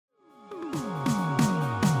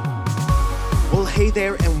Hey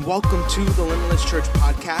there, and welcome to the Limitless Church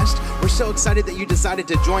podcast. We're so excited that you decided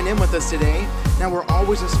to join in with us today. Now, we're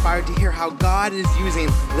always inspired to hear how God is using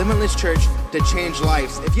Limitless Church to change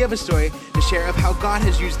lives. If you have a story to share of how God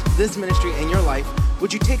has used this ministry in your life,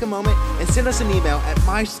 would you take a moment and send us an email at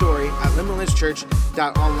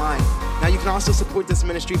mystory@limitlesschurch.online. Now, you can also support this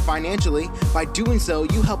ministry financially. By doing so,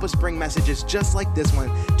 you help us bring messages just like this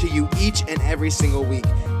one to you each and every single week.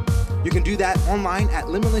 You can do that online at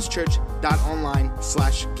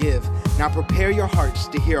limitlesschurch.online/give. Now prepare your hearts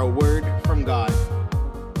to hear a word from God.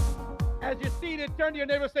 As you're seated, turn to your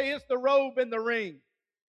neighbor and say, it's the robe and the ring.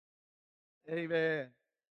 Amen.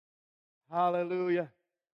 Hallelujah.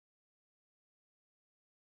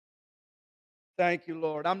 Thank you,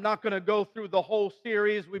 Lord. I'm not going to go through the whole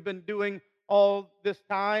series we've been doing all this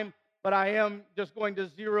time, but I am just going to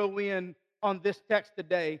zero in on this text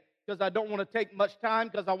today because I don't want to take much time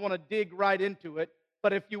because I want to dig right into it.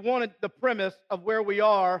 But if you wanted the premise of where we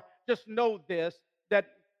are, just know this, that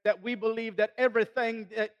we believe that everything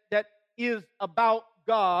that is about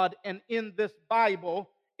God and in this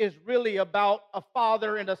Bible is really about a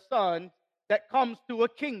father and a son that comes to a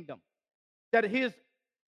kingdom, that he's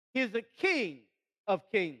a king of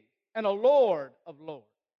kings and a lord of lords.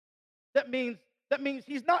 That means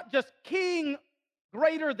he's not just king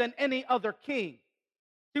greater than any other king.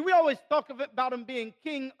 See, we always talk about him being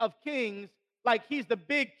king of kings, like he's the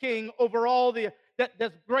big king over all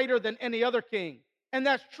that's greater than any other king. And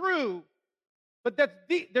that's true, but that's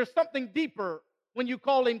deep. There's something deeper when you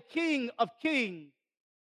call him king of kings.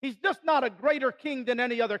 He's just not a greater king than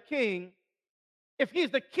any other king. If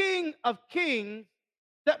he's the king of kings,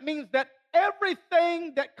 that means that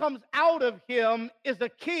everything that comes out of him is a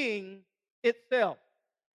king itself,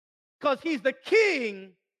 because he's the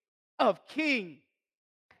king of kings.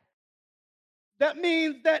 That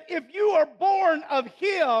means that if you are born of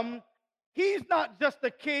him, he's not just a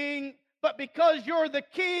king, but because you're the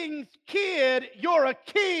king's kid, you're a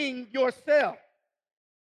king yourself.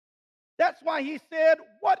 That's why he said,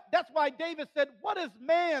 that's why David said, what is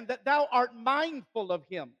man that thou art mindful of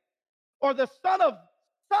him? Or the son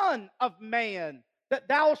of man that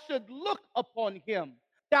thou should look upon him?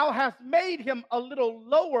 Thou hast made him a little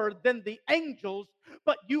lower than the angels,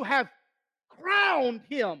 but you have crowned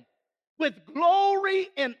him with glory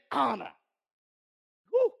and honor.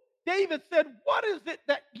 Whew. David said, what is it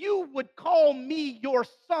that you would call me your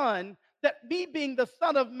son, that me being the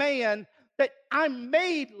son of man, that I'm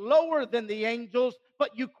made lower than the angels,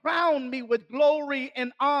 but you crown me with glory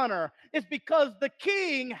and honor? It's because the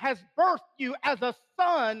king has birthed you as a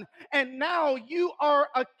son, and now you are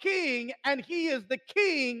a king, and he is the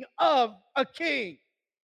king of a king.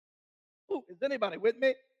 Ooh, is anybody with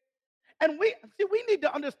me? And we need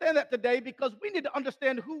to understand that today, because we need to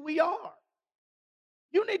understand who we are.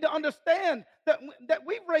 You need to understand that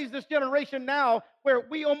we've raised this generation now where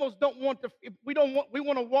we almost don't want to, we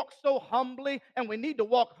want to walk so humbly, and we need to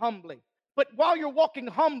walk humbly. But while you're walking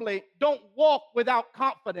humbly, don't walk without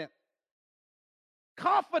confidence.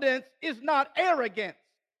 Confidence is not arrogance.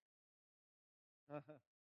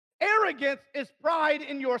 Arrogance is pride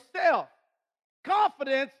in yourself.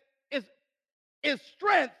 Confidence is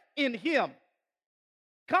strength in him.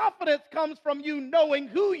 Confidence comes from you knowing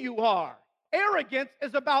who you are. Arrogance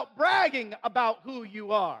is about bragging about who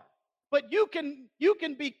you are. But you can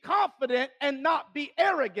be confident and not be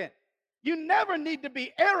arrogant. You never need to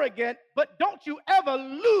be arrogant, but don't you ever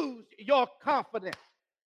lose your confidence.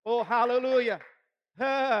 Oh, hallelujah. Look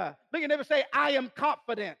at your neighbor, say, I am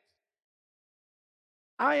confident.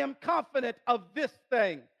 I am confident of this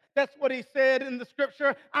thing. That's what he said in the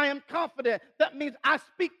scripture. I am confident. That means I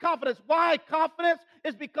speak confidence. Why confidence?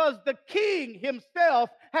 Is because the king himself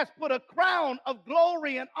has put a crown of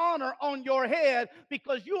glory and honor on your head,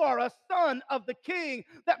 because you are a son of the king.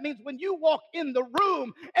 That means when you walk in the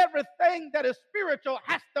room, everything that is spiritual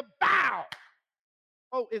has to bow.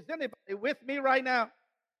 Oh, is anybody with me right now?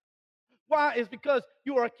 Why? Is because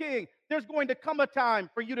you are a king. There's going to come a time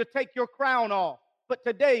for you to take your crown off, but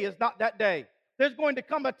today is not that day. There's going to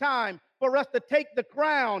come a time for us to take the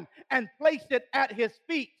crown and place it at his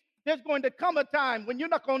feet. There's going to come a time when you're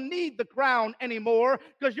not going to need the crown anymore,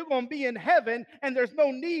 because you're going to be in heaven, and there's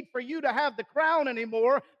no need for you to have the crown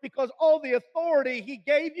anymore, because all the authority he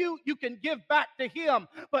gave you, you can give back to him.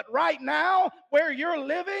 But right now, where you're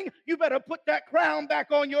living, you better put that crown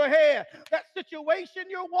back on your head. That situation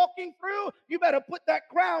you're walking through, you better put that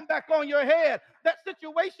crown back on your head. That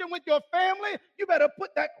situation with your family, you better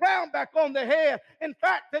put that crown back on the head. In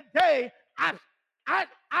fact, today, I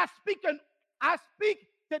speak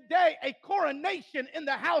today a coronation in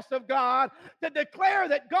the house of God to declare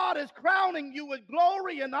that God is crowning you with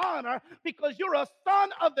glory and honor because you're a son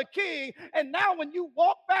of the King. And now, when you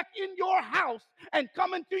walk back in your house and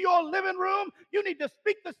come into your living room, you need to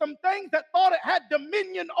speak to some things that thought it had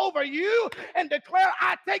dominion over you and declare,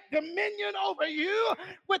 I take dominion over you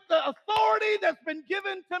with the authority that's been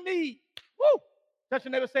given to me. Woo! Touch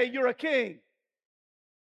your neighbor, say, you're a king.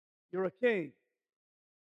 You're a king.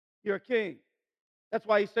 You're a king. That's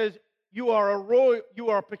why he says you are a royal, you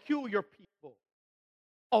are a peculiar people,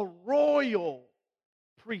 a royal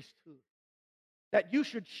priesthood, that you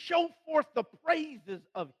should show forth the praises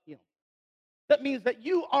of him. That means that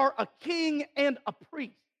you are a king and a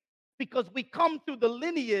priest because we come through the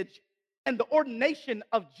lineage and the ordination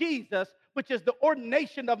of Jesus, which is the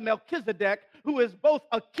ordination of Melchizedek, who is both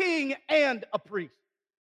a king and a priest.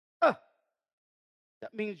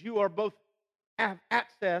 That means you are both have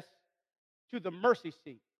access to the mercy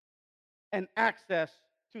seat and access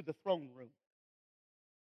to the throne room.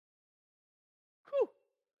 Whew.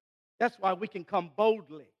 That's why we can come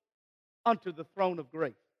boldly unto the throne of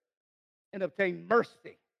grace and obtain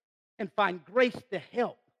mercy and find grace to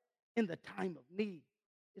help in the time of need,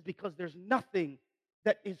 is because there's nothing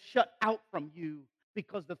that is shut out from you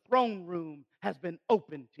because the throne room has been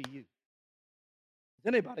opened to you. Is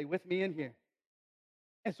anybody with me in here?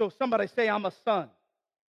 And so somebody say, I'm a son.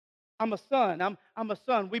 I'm a son. I'm a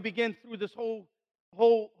son. We begin through this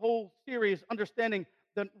whole series understanding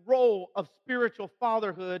the role of spiritual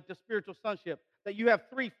fatherhood to spiritual sonship. That you have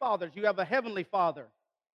three fathers. You have a heavenly father.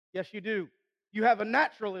 Yes, you do. You have a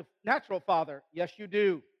natural father. Yes, you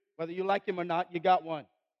do. Whether you like him or not, you got one.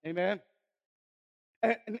 Amen.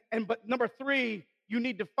 But number three, you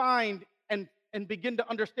need to find and begin to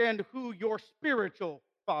understand who your spiritual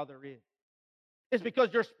father is. It's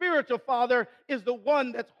because your spiritual father is the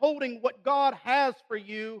one that's holding what God has for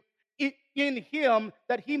you in him,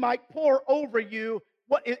 that he might pour over you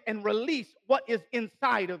and release what is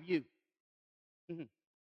inside of you. Mm-hmm.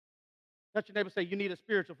 Touch your neighbor, say, you need a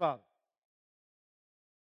spiritual father.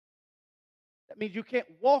 That means you can't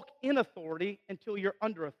walk in authority until you're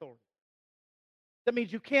under authority. That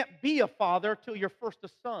means you can't be a father till you're first a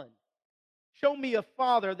son. Show me a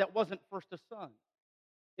father that wasn't first a son.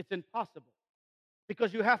 It's impossible.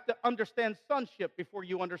 Because you have to understand sonship before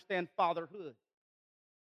you understand fatherhood.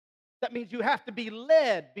 That means you have to be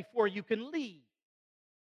led before you can lead.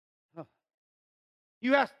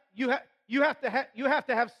 You have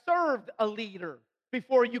to have served a leader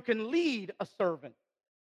before you can lead a servant.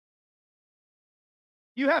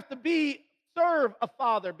 You have to serve a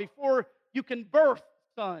father before you can birth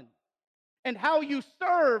son. And how you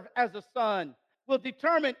serve as a son will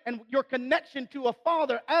determine, and your connection to a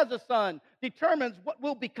father as a son determines what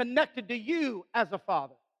will be connected to you as a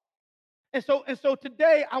father. And so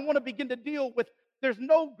today I want to begin to deal with, there's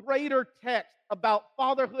no greater text about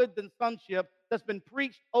fatherhood than sonship that's been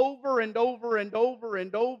preached over and over and over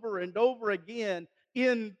and over and over again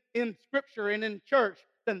in Scripture and in church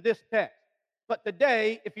than this text. But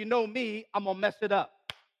today, if you know me, I'm going to mess it up.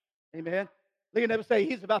 Amen. Look at neighbor, say,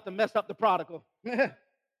 he's about to mess up the prodigal. Yeah.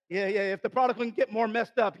 If the prodigal can get more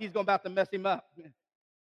messed up, he's about to mess him up.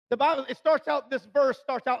 The Bible, this verse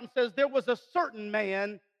starts out and says, there was a certain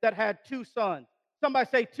man that had two sons. Somebody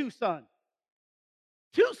say two sons.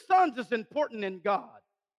 Two sons is important in God.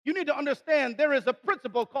 You need to understand there is a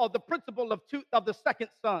principle called the principle of the second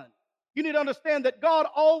son. You need to understand that God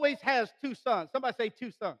always has two sons. Somebody say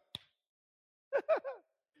two sons.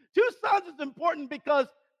 Two sons is important because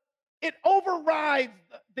it overrides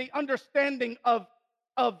the understanding of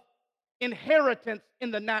inheritance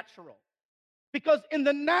in the natural. Because in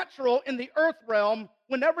the natural, in the earth realm,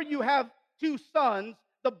 whenever you have two sons,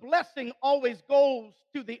 the blessing always goes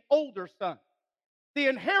to the older son. The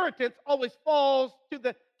inheritance always falls to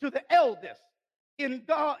the eldest. In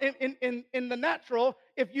God, in the natural,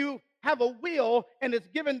 if you have a will and it's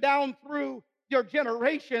given down through your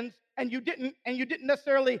generations, and you didn't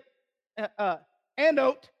necessarily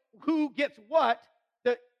annotate who gets what,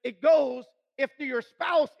 it goes, if your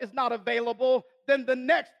spouse is not available, then the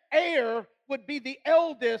next heir would be the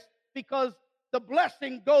eldest, because the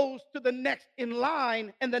blessing goes to the next in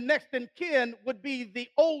line, and the next in kin would be the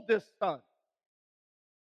oldest son.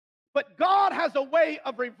 But God has a way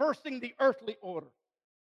of reversing the earthly order.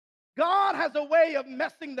 God has a way of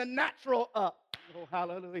messing the natural up. Oh,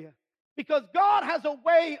 hallelujah. Because God has a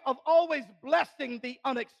way of always blessing the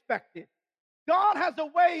unexpected. God has a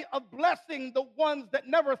way of blessing the ones that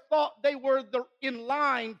never thought they were in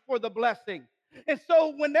line for the blessing. And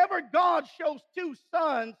so whenever God shows two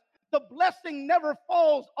sons, the blessing never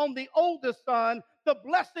falls on the oldest son. the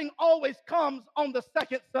blessing always comes on the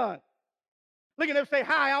second son. Look at them, say,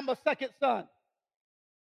 hi, I'm a second son.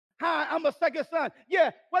 Hi, I'm a second son.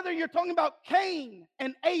 Yeah, whether you're talking about Cain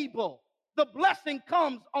and Abel, the blessing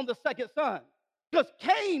comes on the second son. Because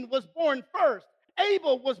Cain was born first,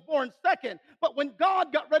 Abel was born second. But when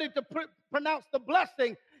God got ready to pronounce the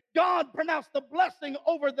blessing, God pronounced the blessing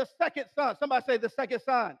over the second son. Somebody say the second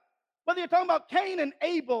son. Whether you're talking about Cain and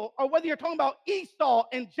Abel, or whether you're talking about Esau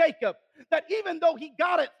and Jacob, that even though he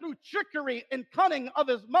got it through trickery and cunning of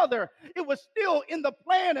his mother, it was still in the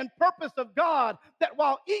plan and purpose of God that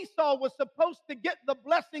while Esau was supposed to get the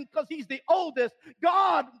blessing because he's the oldest,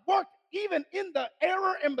 God worked even in the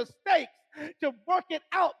error and mistakes to work it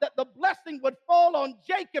out that the blessing would fall on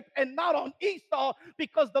Jacob and not on Esau,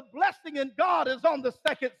 because the blessing in God is on the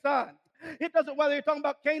second son. It doesn't, whether you're talking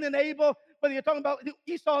about Cain and Abel, whether you're talking about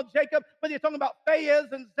Esau and Jacob, whether you're talking about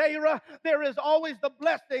Phaez and Zerah, there is always the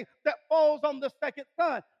blessing that falls on the second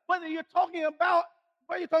son. Whether you're talking about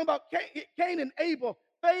Cain and Abel,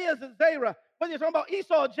 Phaez and Zerah, whether you're talking about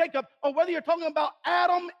Esau or Jacob, or whether you're talking about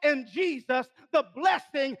Adam and Jesus, the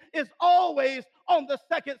blessing is always on the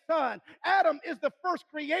second son. Adam is the first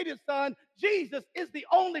created son. Jesus is the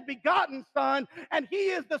only begotten son, and he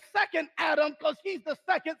is the second Adam because he's the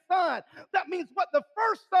second son. That means what the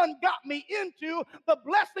first son got me into, the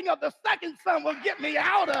blessing of the second son will get me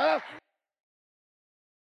out of.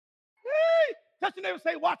 Hey, touch your neighbor,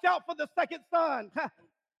 say, watch out for the second son.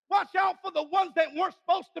 Watch out for the ones that weren't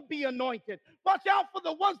supposed to be anointed. Watch out for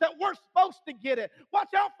the ones that weren't supposed to get it. Watch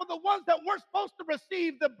out for the ones that weren't supposed to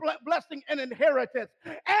receive the blessing and inheritance.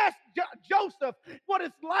 Ask Joseph what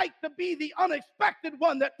it's like to be the unexpected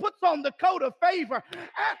one that puts on the coat of favor.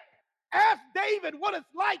 Ask David what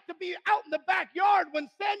it's like to be out in the backyard when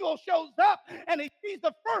Samuel shows up and he sees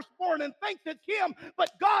the firstborn and thinks it's him,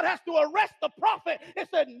 but God has to arrest the prophet and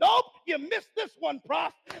said, nope, you missed this one,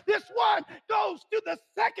 prophet. This one goes to the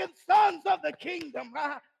second sons of the kingdom.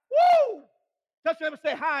 Woo! Touch them and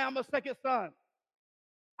say, hi, I'm a second son.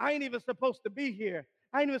 I ain't even supposed to be here.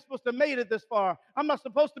 I ain't even supposed to have made it this far. I'm not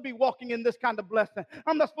supposed to be walking in this kind of blessing.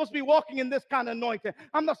 I'm not supposed to be walking in this kind of anointing.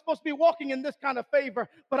 I'm not supposed to be walking in this kind of favor,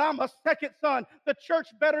 but I'm a second son. The church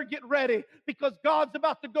better get ready, because God's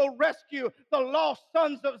about to go rescue the lost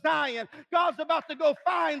sons of Zion. God's about to go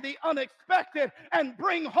find the unexpected and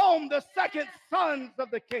bring home the second sons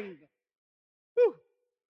of the kingdom. Whew.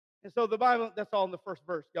 And so the Bible, that's all in the first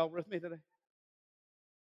verse. Y'all with me today?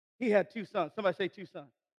 He had two sons. Somebody say two sons.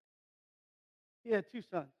 He had two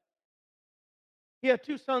sons. He had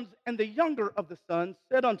two sons, and the younger of the sons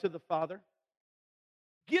said unto the father,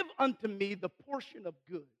 give unto me the portion of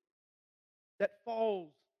good that falls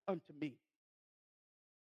unto me.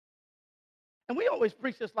 And we always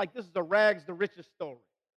preach this like this is a rags to riches story.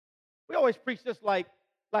 We always preach this like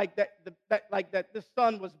that this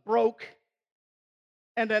son was broke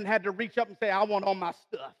and then had to reach up and say, I want all my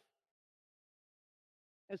stuff.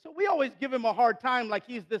 And so we always give him a hard time like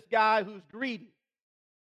he's this guy who's greedy.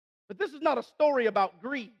 But this is not a story about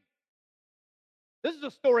greed. This is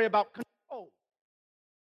a story about control.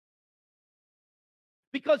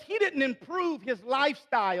 Because he didn't improve his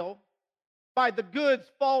lifestyle by the goods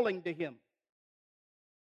falling to him.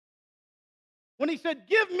 When he said,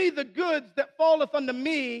 give me the goods that falleth unto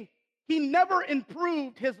me, he never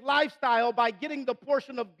improved his lifestyle by getting the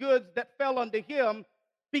portion of goods that fell unto him,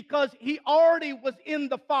 because he already was in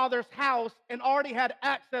the Father's house and already had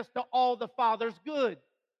access to all the Father's goods.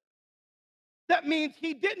 That means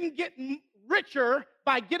he didn't get richer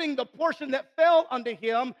by getting the portion that fell unto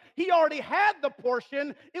him. He already had the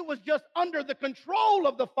portion. It was just under the control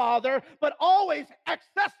of the Father, but always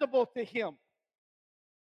accessible to him.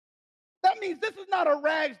 That means this is not a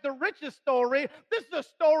rags to riches story. This is a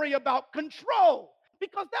story about control,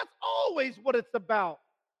 because that's always what it's about.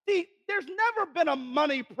 See, there's never been a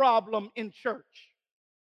money problem in church.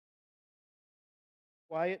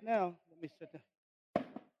 Quiet now. Let me sit down.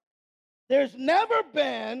 There's never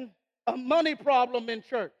been a money problem in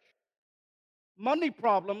church. Money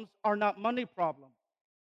problems are not money problems.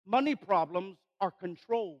 Money problems are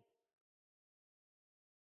control.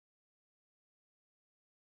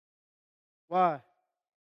 Why?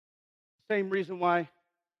 Same reason why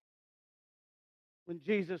when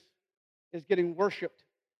Jesus is getting worshiped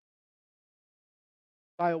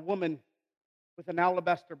by a woman with an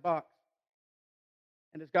alabaster box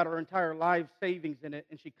and has got her entire life savings in it,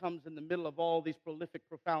 and she comes in the middle of all these prolific,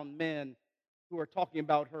 profound men who are talking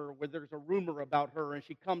about her, where there's a rumor about her, and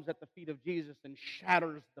she comes at the feet of Jesus and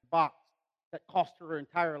shatters the box that cost her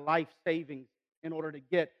entire life savings in order to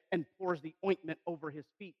get, and pours the ointment over his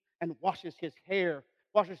feet and washes his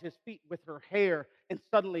feet with her hair, and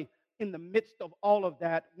suddenly in the midst of all of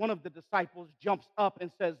that, one of the disciples jumps up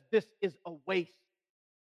and says, "This is a waste."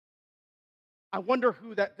 I wonder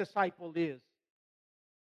who that disciple is.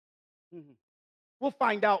 Mhm. We'll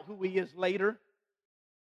find out who he is later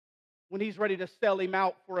when he's ready to sell him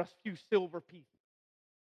out for a few silver pieces.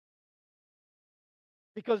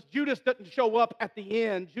 Because Judas doesn't show up at the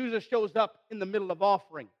end, Judas shows up in the middle of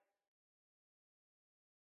offering.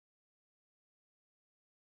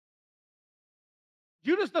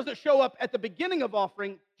 Judas doesn't show up at the beginning of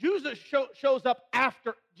offering. Judas shows up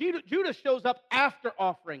after. Judas shows up after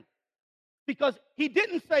offering because he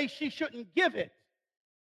didn't say she shouldn't give it.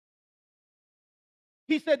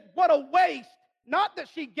 He said, "What a waste!" Not that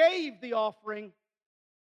she gave the offering,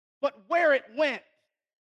 but where it went.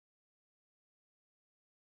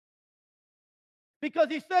 Because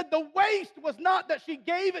he said the waste was not that she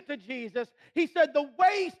gave it to Jesus. He said the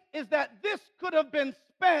waste is that this could have been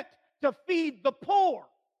spent to feed the poor.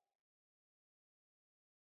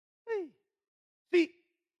 See,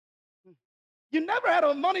 you never had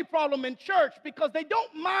a money problem in church because they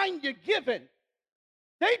don't mind you giving.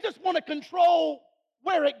 They just want to control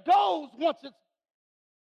where it goes once it's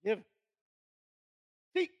given.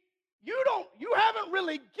 See, you haven't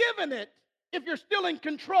really given it if you're still in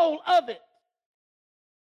control of it.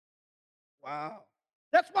 Wow.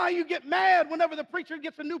 That's why you get mad whenever the preacher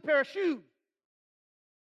gets a new pair of shoes.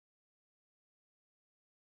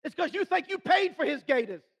 It's because you think you paid for his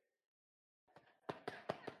gators.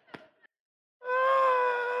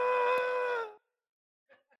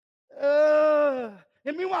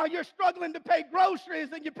 And meanwhile, you're struggling to pay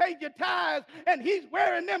groceries and you paid your tithes, and he's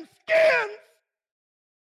wearing them skins.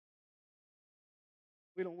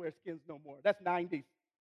 We don't wear skins no more. That's 90s.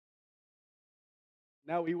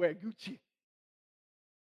 Now we wear Gucci.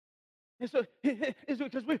 And so it's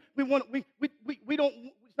because we don't,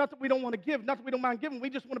 it's not that we don't want to give, not that we don't mind giving. We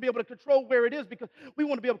just want to be able to control where it is because we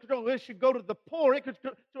want to be able to control it should go to the poor. It could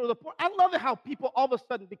go to the poor. I love it how people all of a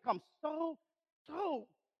sudden become so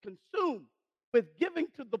consumed with giving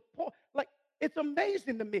to the poor. Like, it's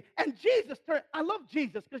amazing to me. And Jesus turned, I love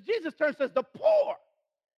Jesus because Jesus turns and says, the poor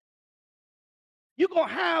you're going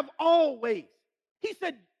to have always. He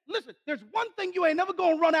said, listen, there's one thing you ain't never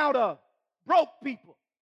going to run out of: broke people.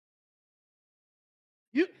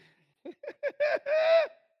 You,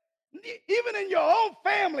 even in your own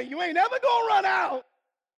family, you ain't ever going to run out.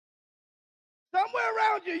 Somewhere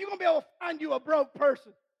around you, you're going to be able to find you a broke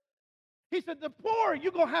person. He said, the poor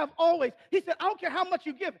you're going to have always. He said, I don't care how much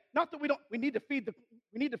you give. Not that we need to feed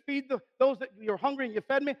those that you're hungry and you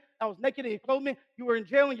fed me. I was naked and you clothed me. You were in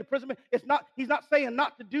jail and you prisoned me. He's not saying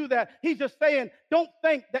not to do that. He's just saying, don't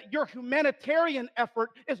think that your humanitarian effort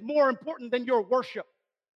is more important than your worship.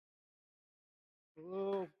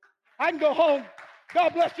 Oh, I can go home.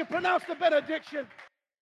 God bless you. Pronounce the benediction.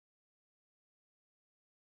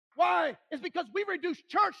 Why? It's because we reduce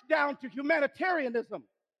church down to humanitarianism.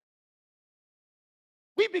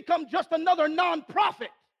 We become just another nonprofit.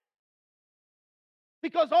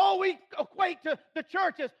 Because all we equate to the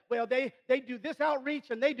church is, well, they do this outreach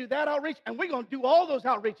and they do that outreach, and we're going to do all those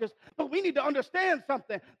outreaches. But we need to understand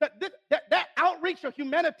something, that outreach of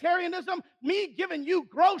humanitarianism, me giving you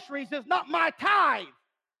groceries is not my tithe.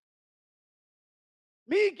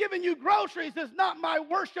 Me giving you groceries is not my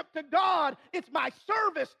worship to God. It's my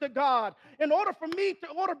service to God. In order for me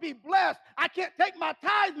to be blessed, I can't take my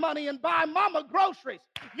tithe money and buy mama groceries.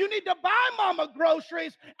 You need to buy mama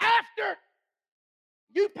groceries after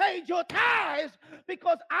you paid your tithes,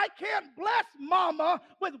 because I can't bless mama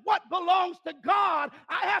with what belongs to God.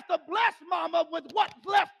 I have to bless mama with what's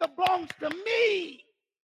left that belongs to me.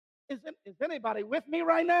 Is anybody with me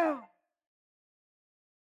right now?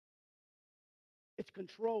 It's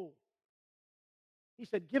control. He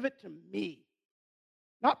said, give it to me.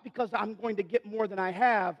 Not because I'm going to get more than I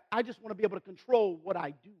have. I just want to be able to control what I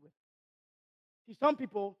do with it. See, some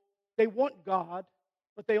people, they want God,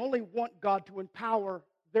 but they only want God to empower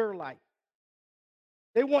their life.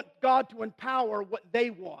 They want God to empower what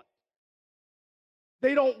they want.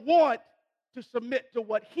 They don't want to submit to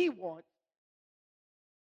what He wants.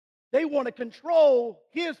 They want to control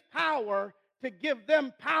His power to give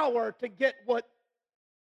them power to get what.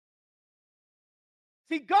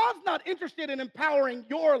 See, God's not interested in empowering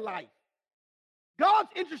your life. God's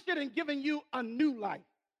interested in giving you a new life.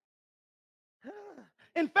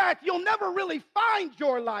 In fact, you'll never really find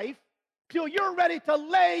your life till you're ready to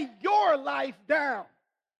lay your life down.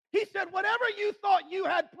 He said, whatever you thought you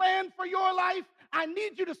had planned for your life, I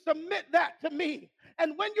need you to submit that to me.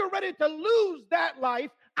 And when you're ready to lose that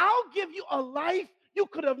life, I'll give you a life you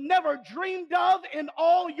could have never dreamed of in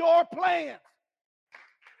all your plans.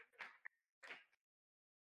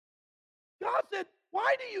 God said,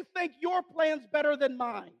 why do you think your plan's better than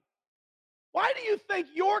mine? Why do you think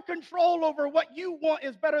your control over what you want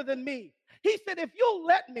is better than me? He said, if you'll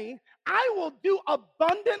let me, I will do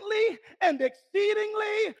abundantly and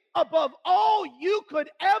exceedingly above all you could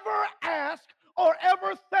ever ask or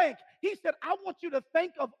ever think. He said, I want you to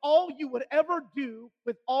think of all you would ever do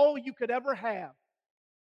with all you could ever have.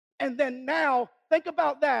 And then now, think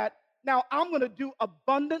about that. Now I'm going to do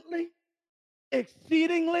abundantly,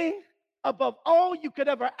 exceedingly, above all you could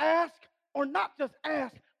ever ask, or not just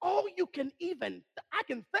ask, all you can even, I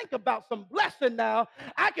can think about some blessing now.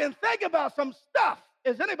 I can think about some stuff.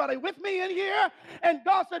 Is anybody with me in here? And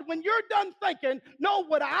God said, when you're done thinking, know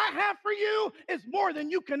what I have for you is more than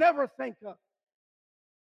you can ever think of.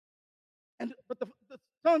 But the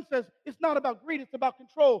son says, it's not about greed, it's about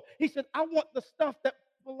control. He said, I want the stuff that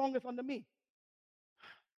belongeth unto me.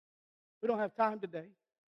 We don't have time today.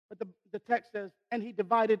 But the text says, and he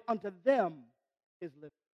divided unto them his living.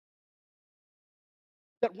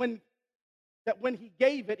 That when he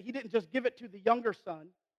gave it, he didn't just give it to the younger son.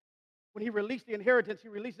 When he released the inheritance, he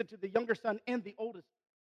released it to the younger son and the oldest.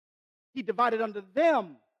 He divided unto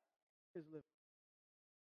them his living.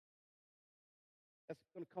 That's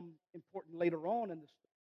going to come important later on in the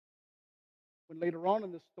story. When later on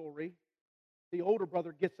in the story, the older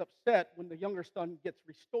brother gets upset when the younger son gets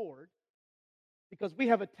restored, because we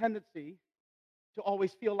have a tendency to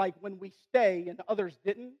always feel like when we stay and others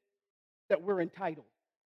didn't, that we're entitled.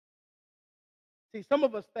 See, some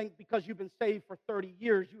of us think because you've been saved for 30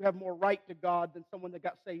 years, you have more right to God than someone that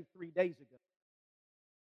got saved 3 days ago.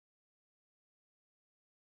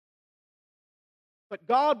 But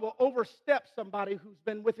God will overstep somebody who's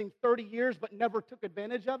been with him 30 years but never took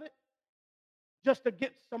advantage of it, just to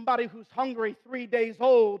get somebody who's hungry 3 days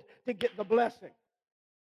old to get the blessing.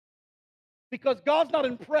 Because God's not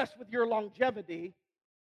impressed with your longevity.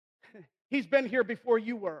 He's been here before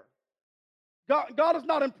you were. God is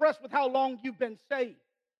not impressed with how long you've been saved.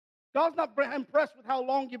 God's not impressed with how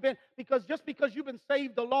long you've been, because just because you've been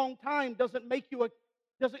saved a long time doesn't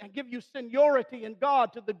give you seniority in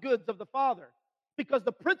God to the goods of the Father. Because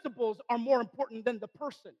the principles are more important than the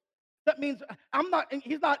person. That means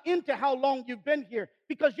he's not into how long you've been here.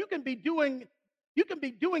 Because you can be doing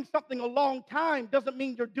something a long time doesn't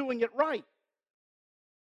mean you're doing it right.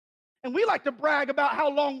 And we like to brag about how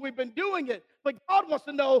long we've been doing it. But God wants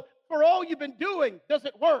to know, for all you've been doing, does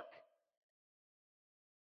it work?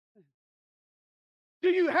 Do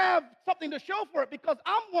you have something to show for it? Because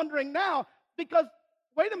I'm wondering now, because,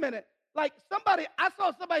 wait a minute, like I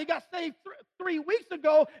saw somebody got saved 3 weeks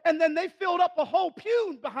ago, and then they filled up a whole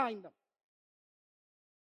pew behind them.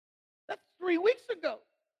 That's 3 weeks ago.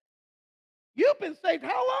 You've been saved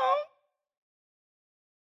how long?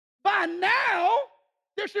 By now,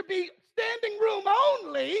 there should be standing room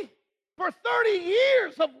only for 30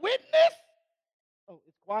 years of witness. Oh,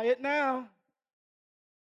 it's quiet now.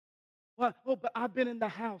 Well, oh, but I've been in the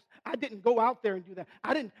house. I didn't go out there and do that.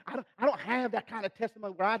 I don't have that kind of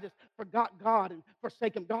testimony where I just forgot God and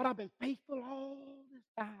forsake him. God, I've been faithful all this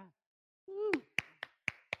time. Woo.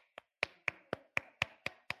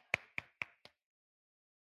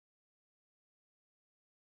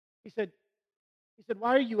 He said,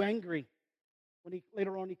 why are you angry? When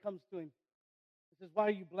later on he comes to him. He says, why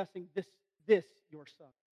are you blessing this your son?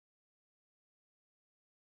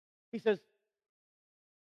 He says,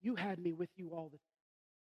 you had me with you all the time.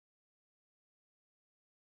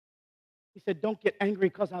 He said, don't get angry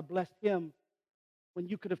because I blessed him when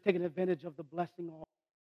you could have taken advantage of the blessing all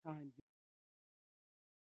the time.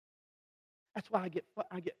 That's why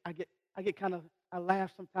I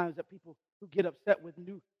laugh sometimes at people who get upset with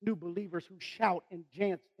new believers who shout and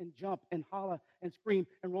dance and jump and holler and scream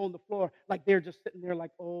and roll on the floor like they're just sitting there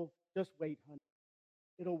like, oh, just wait, honey.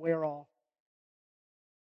 It'll wear off.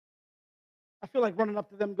 I feel like running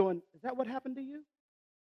up to them going, is that what happened to you?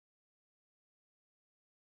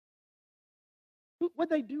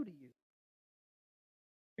 What'd they do to you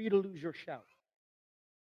for you to lose your shout?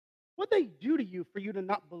 What'd they do to you for you to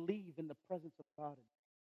not believe in the presence of God?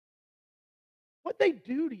 What'd they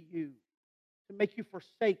do to you to make you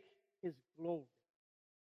forsake his glory?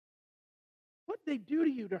 What'd they do to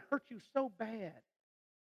you to hurt you so bad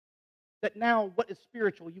that now what is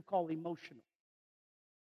spiritual you call emotional?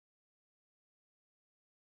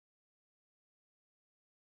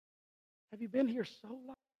 Have you been here so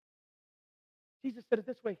long? Jesus said it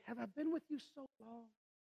this way, have I been with you so long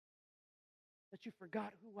that you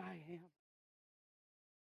forgot who I am?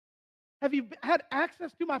 Have you had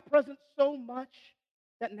access to my presence so much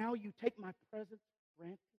that now you take my presence for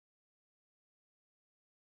granted?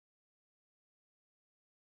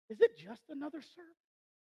 Is it just another service?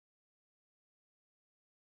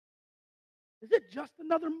 Is it just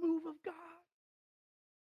another move of God?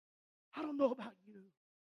 I don't know about you,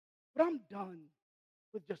 but I'm done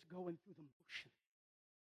with just going through the motion.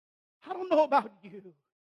 I don't know about you,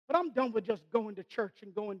 but I'm done with just going to church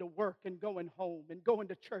and going to work and going home and going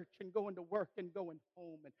to church and going to work and going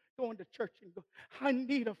home and going to church and go. I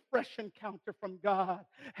need a fresh encounter from God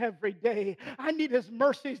every day. I need His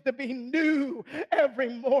mercies to be new every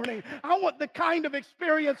morning. I want the kind of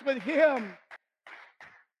experience with Him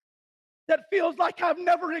that feels like I've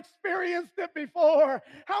never experienced it before.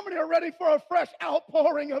 How many are ready for a fresh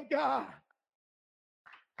outpouring of God?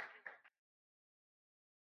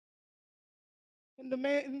 And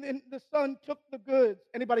the son took the goods.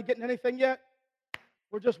 Anybody getting anything yet?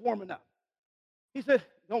 We're just warming up. He said,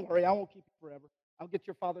 "Don't worry, I won't keep you forever. I'll get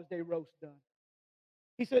your Father's Day roast done."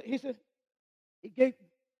 He took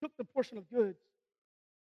the portion of goods,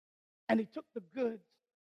 and he took the goods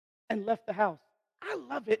and left the house. I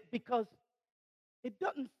love it because it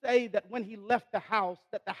doesn't say that when he left the house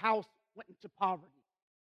that the house went into poverty.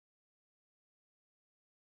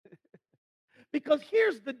 Because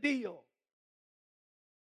here's the deal.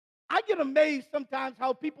 I get amazed sometimes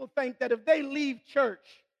how people think that if they leave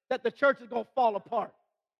church, that the church is going to fall apart.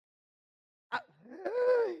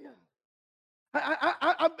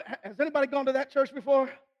 Has anybody gone to that church before?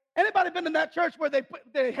 Anybody been in that church where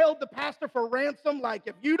they held the pastor for ransom? Like,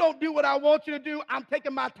 if you don't do what I want you to do, I'm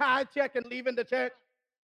taking my tithe check and leaving the church.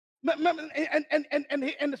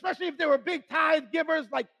 And especially if they were big tithe givers,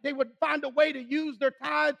 like they would find a way to use their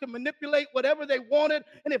tithe to manipulate whatever they wanted.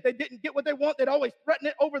 And if they didn't get what they want, they'd always threaten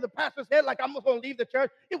it over the pastor's head, like, I'm going to leave the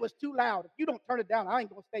church. It was too loud. If you don't turn it down, I ain't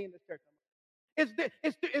going to stay in this church. It's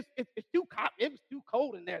too hot. It was too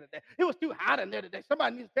cold in there today. It was too hot in there today.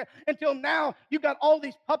 Somebody needs to. Until now, you got all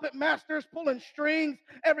these puppet masters pulling strings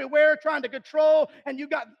everywhere, trying to control, and you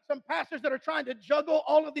got some pastors that are trying to juggle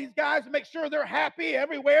all of these guys to make sure they're happy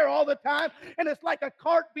everywhere all the time. And it's like a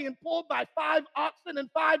cart being pulled by 5 oxen in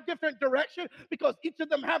 5 different directions because each of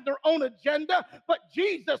them have their own agenda. But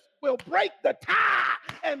Jesus will break the tie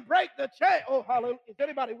and break the chain. Oh, hallelujah! Is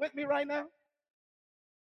anybody with me right now?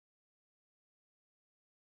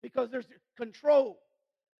 Because there's control.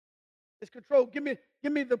 It's control. Give me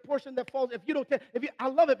the portion that falls. If you don't take, I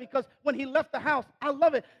love it because when he left the house, I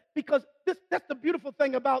love it because that's the beautiful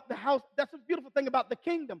thing about the house. That's the beautiful thing about the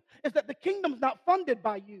kingdom is that the kingdom's not funded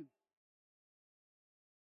by you.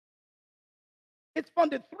 It's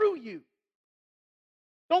funded through you.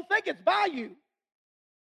 Don't think it's by you.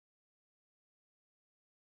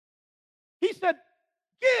 He said,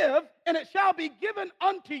 "Give, and it shall be given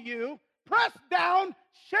unto you, pressed down,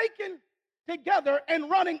 shaken together, and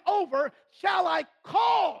running over, shall I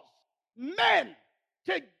cause men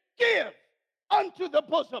to give unto the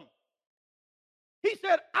bosom." He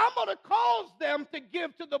said, "I'm going to cause them to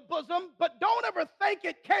give to the bosom, but don't ever think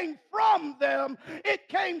it came from them. It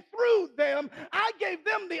came through them. I gave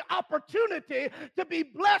them the opportunity to be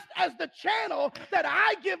blessed as the channel that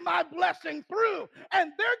I give my blessing through.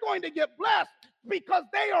 And they're going to get blessed because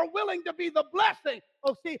they are willing to be the blessing."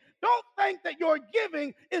 Oh, see, don't think that your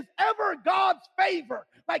giving is ever God's favor.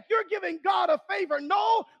 Like you're giving God a favor.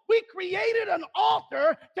 No, we created an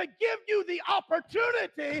altar to give you the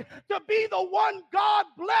opportunity to be the one God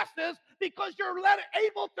blesses because you're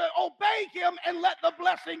able to obey Him and let the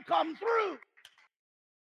blessing come through.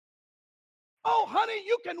 Oh, honey,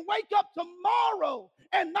 you can wake up tomorrow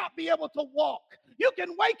and not be able to walk. You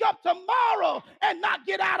can wake up tomorrow and not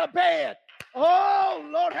get out of bed. Oh,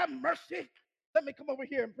 Lord, have mercy. Let me come over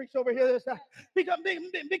here and preach over here this side. Because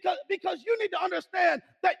you need to understand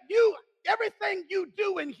that everything you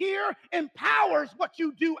do in here empowers what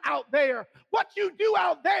you do out there. What you do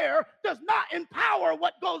out there does not empower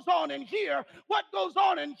what goes on in here. What goes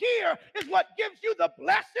on in here is what gives you the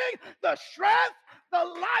blessing, the strength, the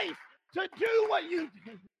life to do what you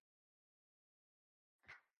do.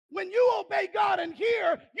 When you obey God in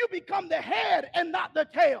here, you become the head and not the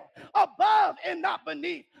tail, above and not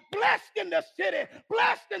beneath, blessed in the city,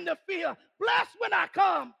 blessed in the field, blessed when I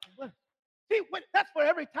come. See, that's for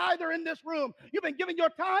every tither in this room. You've been giving your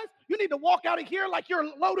tithes. You need to walk out of here like you're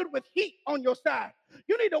loaded with heat on your side.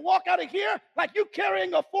 You need to walk out of here like you're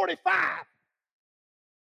carrying a 45.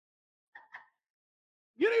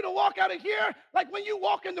 You need to walk out of here like when you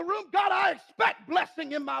walk in the room, God, I expect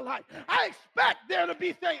blessing in my life. I expect there to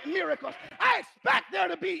be miracles. I expect there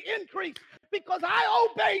to be increase because I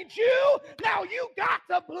obeyed you. Now you got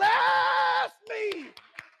to bless me.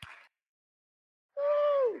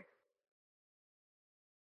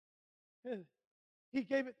 Woo. He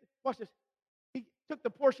gave it, watch this. He took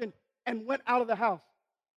the portion and went out of the house.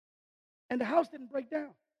 And the house didn't break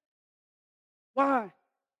down. Why?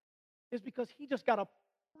 is because he just got a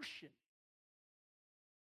portion.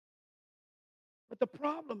 But the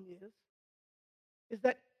problem is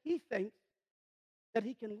that he thinks that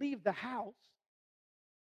he can leave the house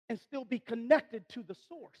and still be connected to the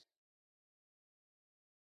source.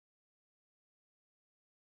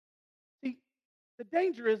 See, the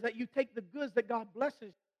danger is that you take the goods that God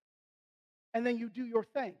blesses and then you do your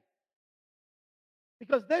thing.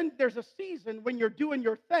 Because then there's a season when you're doing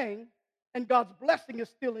your thing and God's blessing is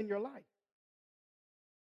still in your life.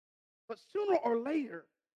 But sooner or later,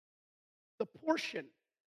 the portion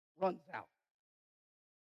runs out.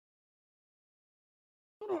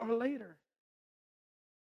 Sooner or later,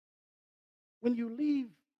 when you leave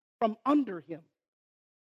from under him,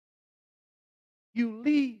 you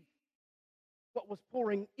leave what was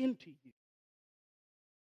pouring into you.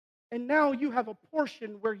 And now you have a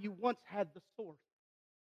portion where you once had the source.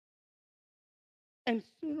 And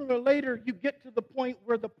sooner or later, you get to the point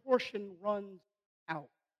where the portion runs out.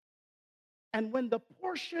 And when the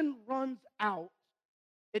portion runs out,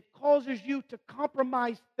 it causes you to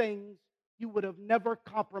compromise things you would have never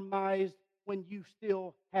compromised when you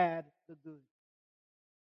still had the goods.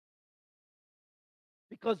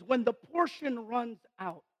 Because when the portion runs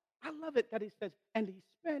out, I love it that he says, and he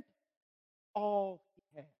spent all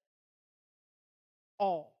he had.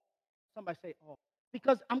 All. Somebody say all.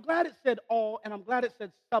 Because I'm glad it said all, and I'm glad it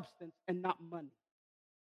said substance and not money.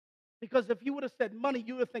 Because if you would have said money,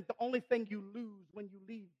 you would think the only thing you lose when you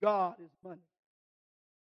leave God is money.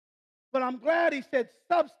 But I'm glad he said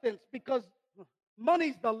substance, because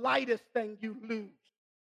money's the lightest thing you lose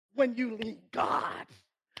when you leave God.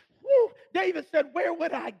 Woo! David said, where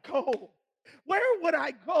would I go? Where would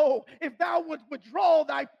I go if thou would withdraw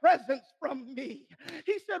thy presence from me?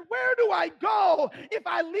 He said, where do I go if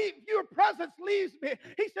your presence leaves me?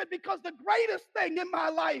 He said, because the greatest thing in my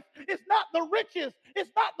life is not the riches,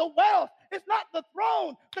 it's not the wealth, it's not the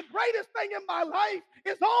throne. The greatest thing in my life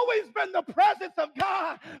has always been the presence of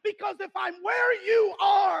God. Because if I'm where you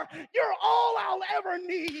are, you're all I'll ever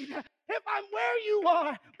need. If I'm where you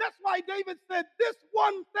are, that's why David said, this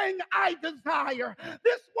one thing I desire,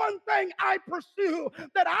 this one thing I pursue,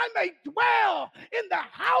 that I may dwell in the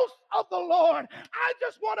house of the Lord. I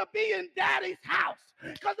just want to be in Daddy's house.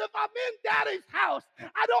 Because if I'm in Daddy's house,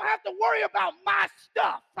 I don't have to worry about my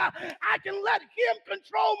stuff. I can let him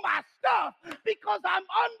control my stuff because I'm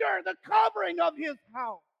under the covering of his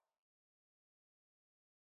house.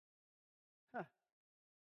 Huh.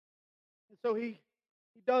 And so he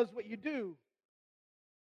does what you do.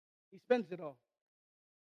 He spends it all.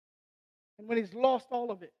 And when he's lost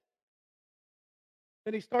all of it,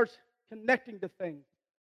 then he starts connecting to things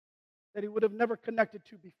that he would have never connected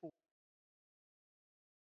to before.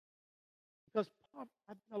 Because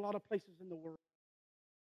I've been a lot of places in the world.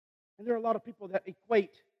 And there are a lot of people that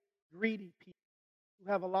equate greedy people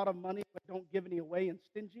who have a lot of money but don't give any away and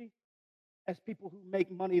stingy as people who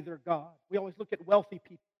make money their God. We always look at wealthy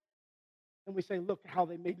people and we say, look how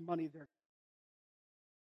they made money their God.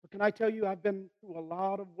 But can I tell you, I've been through a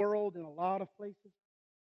lot of world and a lot of places.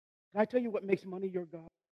 Can I tell you what makes money your God?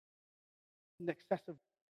 An excessive.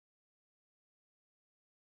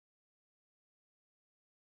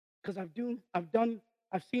 Because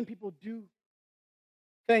I've seen people do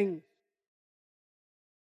things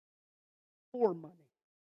for money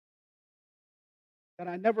that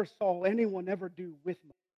I never saw anyone ever do with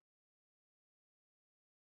money.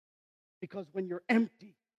 Because when you're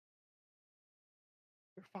empty,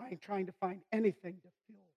 you're trying to find anything to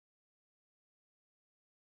fill.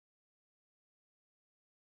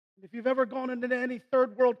 And if you've ever gone into any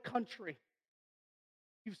third world country,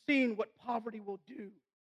 you've seen what poverty will do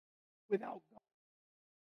without God.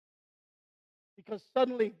 Because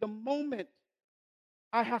suddenly, the moment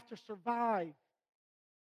I have to survive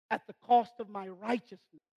at the cost of my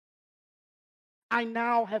righteousness, I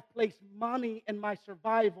now have placed money and my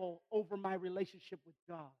survival over my relationship with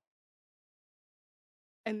God.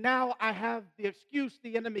 And now I have the excuse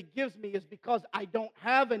the enemy gives me is because I don't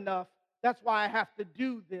have enough. That's why I have to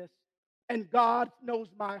do this. And God knows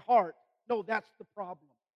my heart. No, that's the problem.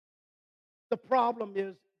 The problem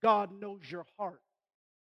is God knows your heart.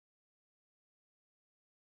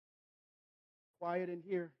 Quiet in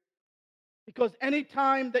here. Because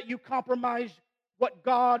anytime that you compromise what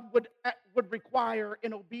God would require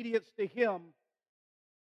in obedience to him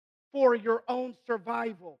for your own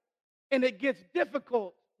survival, and it gets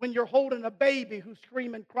difficult when you're holding a baby who's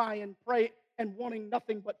screaming, crying, praying, and wanting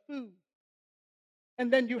nothing but food.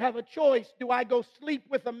 And then you have a choice. Do I go sleep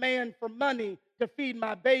with a man for money to feed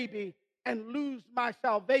my baby and lose my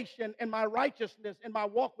salvation and my righteousness and my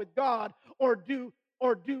walk with God? Or do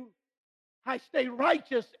I stay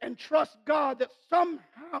righteous and trust God that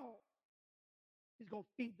somehow He's going to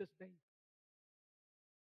feed this baby.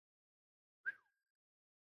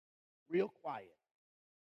 Real quiet.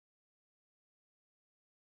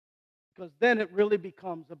 Because then it really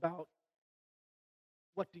becomes about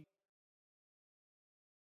what do you.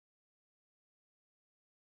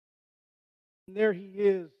 And there he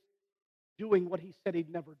is doing what he said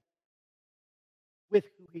he'd never do, with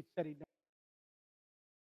who he said he'd never.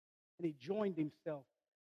 And he joined himself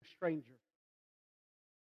to a stranger.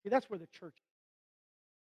 See, that's where the church is.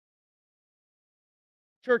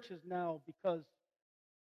 Church is now because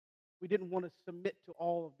we didn't want to submit to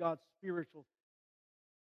all of God's spiritual.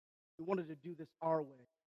 We wanted to do this our way.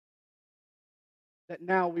 That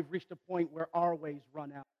now we've reached a point where our ways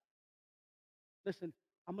run out. Listen,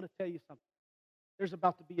 I'm going to tell you something. There's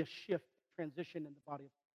about to be a shift, transition in the body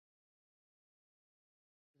of.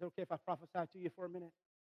 Is it okay if I prophesy to you for a minute?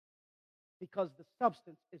 Because the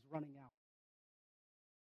substance is running out.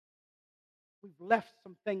 We've left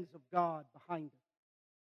some things of God behind us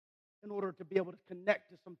in order to be able to connect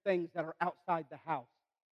to some things that are outside the house.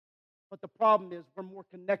 But the problem is we're more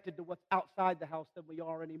connected to what's outside the house than we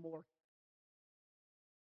are anymore.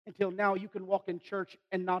 Until now, you can walk in church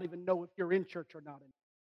and not even know if you're in church or not.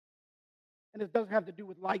 And it doesn't have to do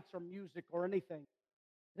with lights or music or anything.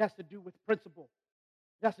 It has to do with principle.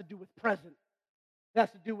 It has to do with presence. It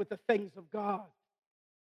has to do with the things of God.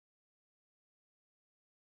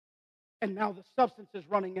 And now the substance is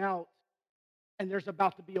running out, and there's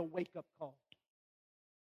about to be a wake-up call.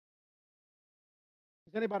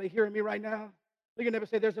 Is anybody hearing me right now? You can never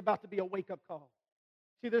say there's about to be a wake-up call.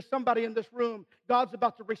 See, there's somebody in this room, God's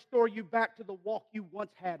about to restore you back to the walk you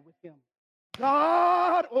once had with Him.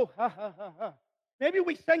 God, oh, ha, ha, ha, ha. Maybe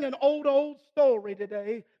we sing an old story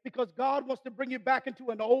today because God wants to bring you back into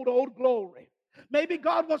an old glory. Maybe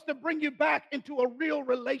God wants to bring you back into a real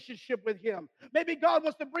relationship with Him. Maybe God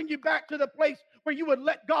wants to bring you back to the place where you would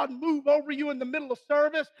let God move over you in the middle of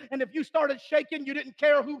service, and if you started shaking, you didn't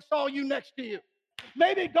care who saw you next to you.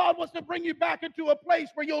 Maybe God wants to bring you back into a place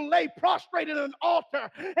where you'll lay prostrate in an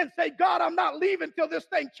altar and say, God, I'm not leaving till this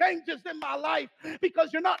thing changes in my life,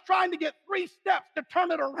 because you're not trying to get 3 steps to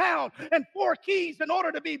turn it around and 4 keys in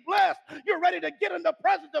order to be blessed. You're ready to get in the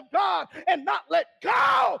presence of God and not let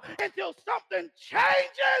go until something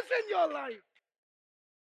changes in your life.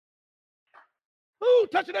 Ooh,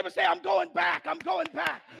 touch it, ever say, I'm going back. I'm going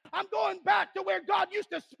back. I'm going back to where God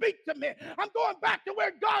used to speak to me. I'm going back to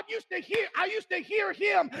where God used to hear. I used to hear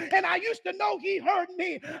Him, and I used to know He heard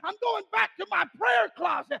me. I'm going back to my prayer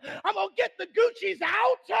closet. I'm going to get the Gucci's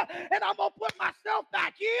out, and I'm going to put myself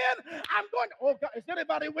back in. I'm going to, oh God, is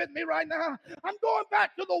anybody with me right now? I'm going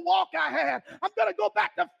back to the walk I had. I'm going to go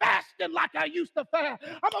back to fasting like I used to fast.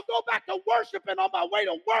 I'm going to go back to worshiping on my way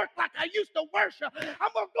to work like I used to worship.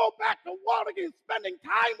 I'm going to go back to walking and spending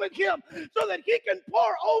time with Him so that He can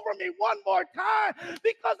pour over me one more time,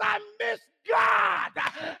 because I miss God.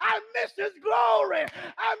 I miss His glory.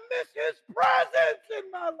 I miss His presence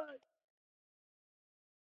in my life.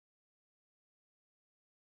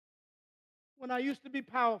 When I used to be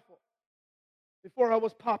powerful, before I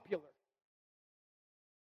was popular,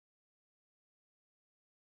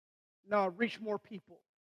 now I reach more people,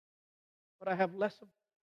 but I have less of.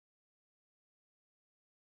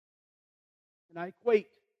 And I equate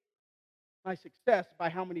my success by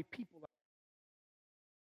how many people I have,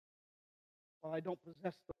 while I don't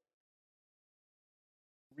possess the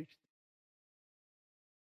reach them.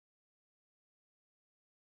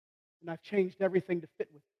 And I've changed everything to fit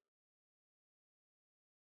with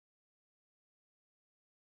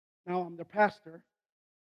them. Now I'm their pastor.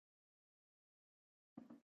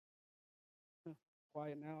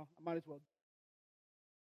 Quiet now. I might as well.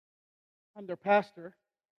 I'm their pastor,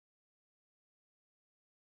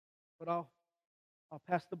 but I'll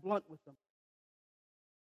pass the blunt with them.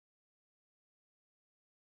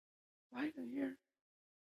 Why are they here?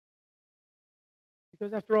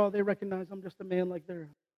 Because after all, they recognize I'm just a man like theirs.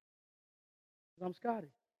 I'm Scotty.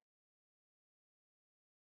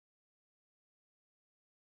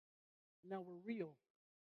 Now we're real,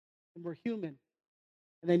 and we're human,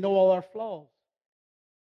 and they know all our flaws.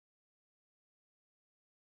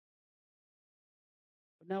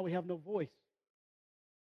 But now we have no voice.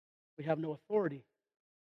 We have no authority,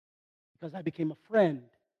 because I became a friend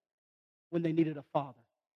when they needed a father.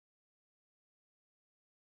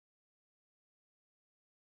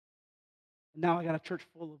 And now I got a church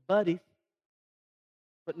full of buddies,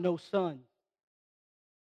 but no sons.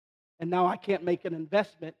 And now I can't make an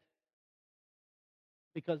investment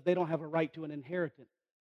because they don't have a right to an inheritance,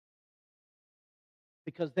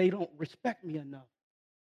 because they don't respect me enough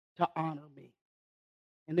to honor me.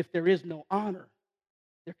 And if there is no honor,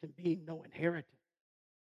 there can be no inheritance.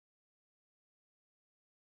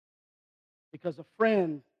 Because a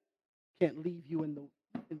friend can't leave you in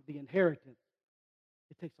the inheritance.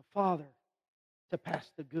 It takes a father to pass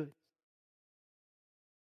the goods.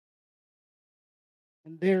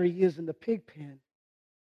 And there he is in the pig pen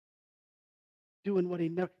doing what he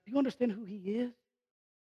never. Do you understand who he is?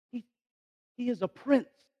 He is a prince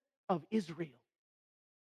of Israel.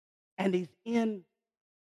 And he's in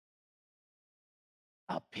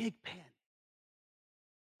a pig pen.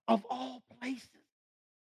 Of all places.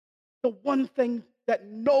 The one thing that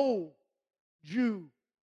no Jew,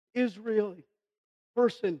 Israeli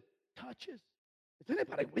person touches. Is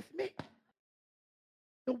anybody with me?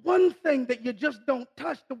 The one thing that you just don't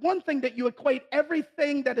touch, the one thing that you equate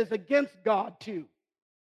everything that is against God to,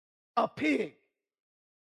 a pig.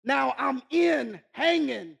 Now I'm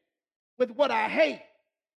hanging with what I hate.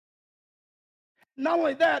 Not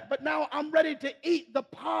only that, but now I'm ready to eat the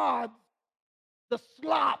pods, the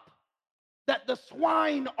slop that the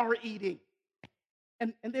swine are eating.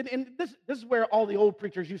 And this is where all the old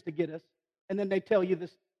preachers used to get us. And then they tell you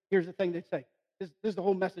this. Here's the thing they say. This is the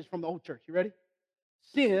whole message from the old church. You ready?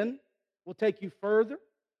 Sin will take you further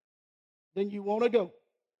than you want to go.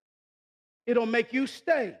 It'll make you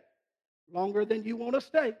stay longer than you want to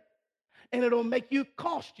stay. And it'll make you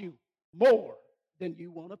cost you more than you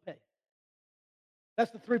want to pay. That's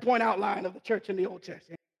the 3-point outline of the church in the Old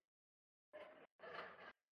Testament.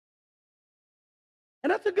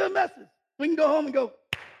 And that's a good message. We can go home and go,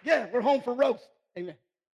 yeah, we're home for roast. Amen.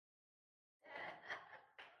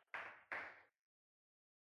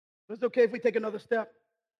 But it's okay if we take another step.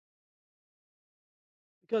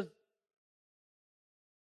 Because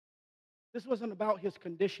this wasn't about his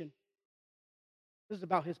condition. This is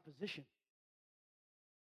about his position.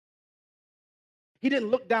 He didn't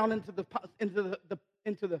look down into the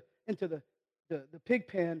pig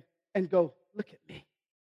pen and go, look at me.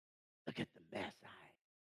 Look at the mess I am.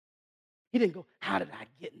 He didn't go, how did I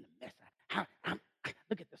get in the mess?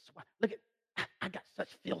 Look at the swine. Look at, I got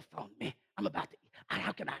such filth on me. I'm about to eat.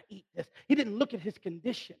 How can I eat this? He didn't look at his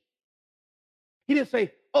condition. He didn't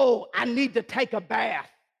say, oh, I need to take a bath.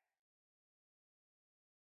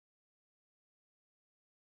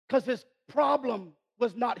 Because his problem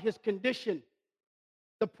was not his condition.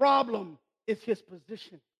 The problem is his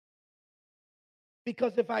position.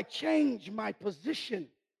 Because if I change my position,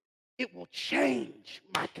 it will change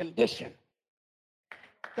my condition.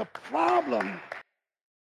 The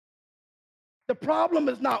problem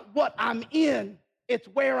is not what I'm in, it's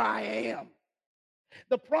where I am.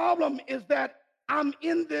 The problem is that I'm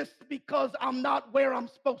in this because I'm not where I'm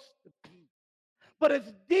supposed to be. But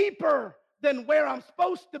it's deeper than where I'm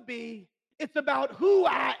supposed to be. It's about who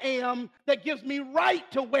I am that gives me right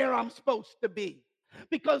to where I'm supposed to be.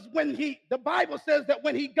 Because the Bible says that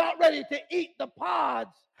when he got ready to eat the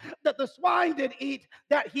pods that the swine did eat,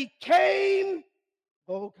 that he came,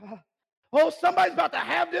 oh God, oh, somebody's about to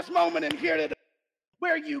have this moment in here today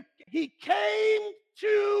where he came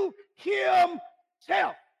to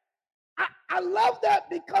himself. I love that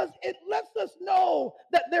because it lets us know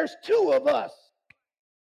that there's two of us.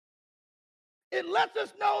 It lets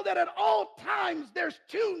us know that at all times there's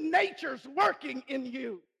two natures working in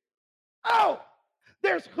you. Oh,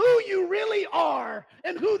 there's who you really are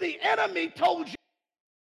and who the enemy told you.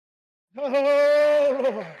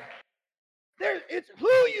 Oh, it's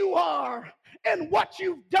who you are and what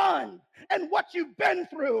you've done and what you've been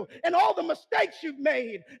through and all the mistakes you've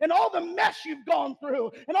made and all the mess you've gone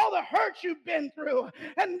through and all the hurt you've been through.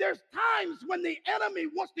 And there's times when the enemy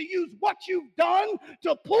wants to use what you've done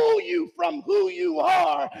to pull you from who you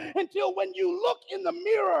are until when you look in the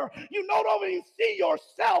mirror, you don't even see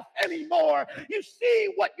yourself anymore. You see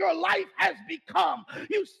what your life has become.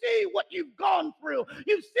 You see what you've gone through.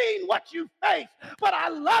 You've seen what you faced. But I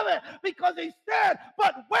love it because he said,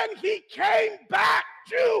 but when he came back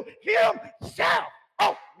to himself,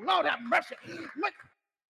 oh, Lord have mercy.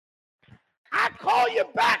 I call you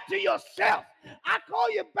back to yourself. I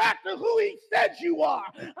call you back to who he said you are.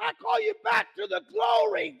 I call you back to the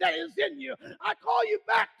glory that is in you. I call you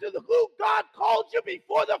back to who God called you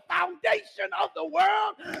before the foundation of the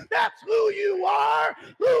world. That's who you are,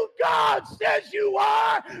 who God says you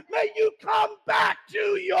are. May you come back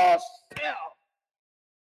to yourself.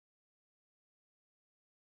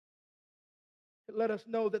 Let us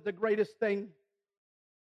know that the greatest thing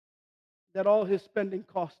that all his spending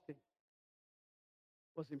cost him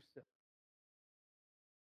was himself.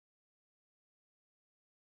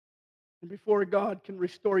 And before God can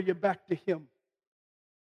restore you back to him,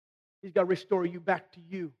 he's got to restore you back to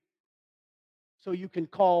you. so you can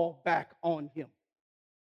call back on him.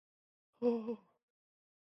 Oh,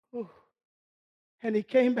 oh. And he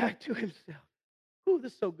came back to himself. Oh,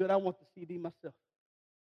 this is so good. I want the CD myself.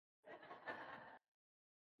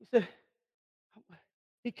 He said,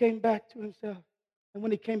 he came back to himself. And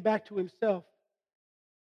when he came back to himself,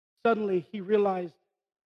 suddenly he realized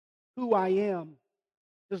who I am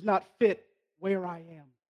does not fit where I am.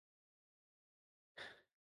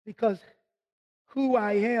 Because who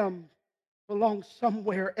I am belongs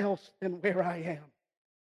somewhere else than where I am.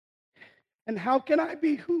 And how can I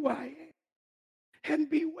be who I am and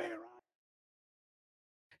be where I am?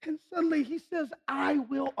 And suddenly he says, I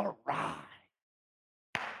will arise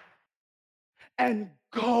and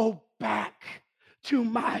go back to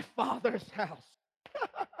my father's house.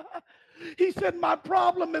 He said, my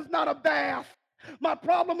problem is not a bath. My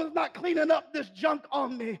problem is not cleaning up this junk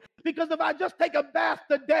on me. Because if I just take a bath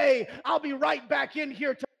today, I'll be right back in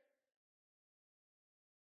here.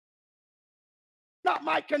 Not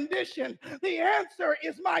my condition. The answer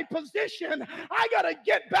is my position. I got to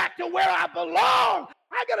get back to where I belong.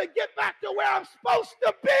 I got to get back to where I'm supposed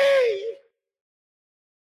to be.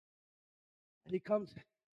 And he comes,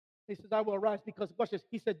 he says, I will arise because, watch this.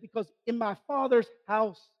 He said, because in my father's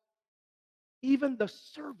house, even the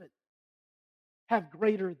servants have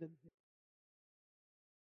greater than this.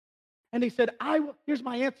 And he said, here's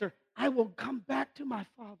my answer. I will come back to my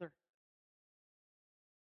father,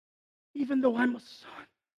 even though I'm a son.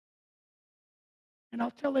 And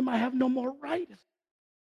I'll tell him I have no more right.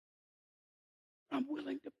 I'm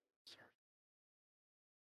willing to serve.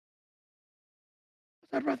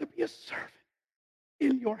 Because I'd rather be a servant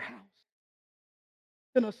in your house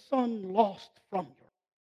than a son lost from your.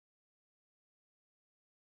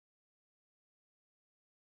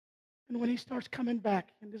 And when he starts coming back,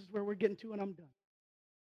 and this is where we're getting to, and I'm done.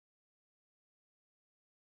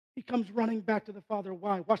 He comes running back to the father.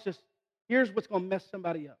 Why? Watch this. Here's what's going to mess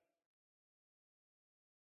somebody up.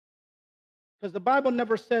 Because the Bible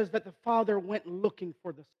never says that the father went looking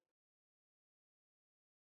for the son.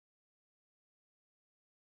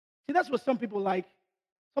 See, that's what some people like.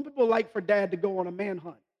 Some people like for dad to go on a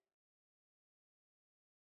manhunt.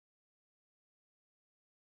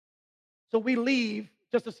 So we leave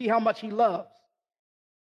just to see how much he loves.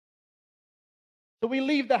 So we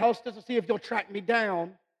leave the house just to see if you'll track me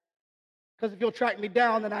down. Because if you'll track me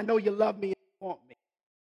down, then I know you love me and you want me.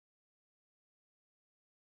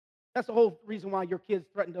 That's the whole reason why your kids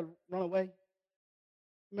threatened to run away.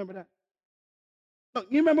 Remember that? No,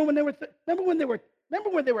 you remember when they were remember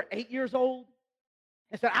when they were 8 years old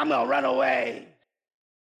and said, "I'm gonna run away."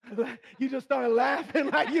 You just started laughing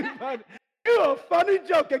like you're a funny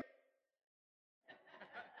joker.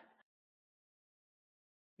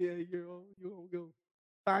 Yeah, you're gonna go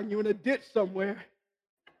find you in a ditch somewhere.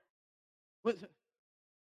 What's it?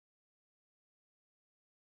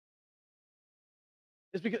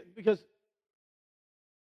 It's because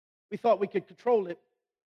we thought we could control it.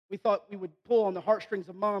 We thought we would pull on the heartstrings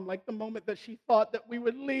of mom, like the moment that she thought that we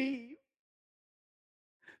would leave.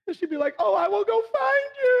 And she'd be like, "Oh, I will go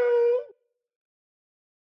find you."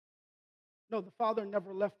 No, the father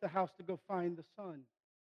never left the house to go find the son.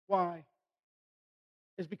 Why?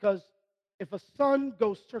 It's because if a father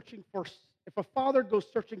goes searching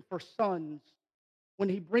for sons, when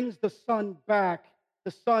he brings the son back,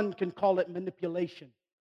 the son can call it manipulation.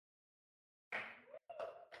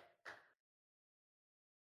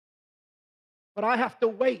 But I have to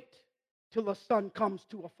wait till a son comes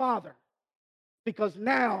to a father, because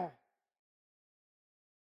now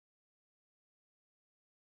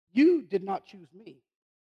you did not choose me,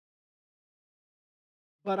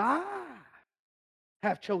 but I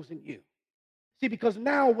have chosen you. See, because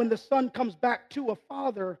now when the son comes back to a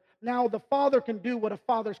father, now the father can do what a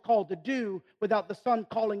father's called to do without the son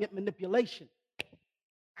calling it manipulation.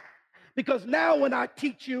 Because now when I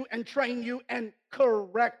teach you and train you and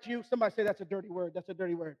correct you, somebody say that's a dirty word. That's a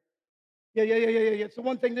dirty word. Yeah. It's the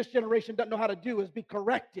one thing this generation doesn't know how to do is be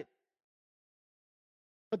corrected.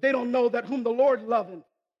 But they don't know that whom the Lord loveth,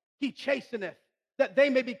 he chasteneth, that they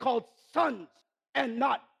may be called sons and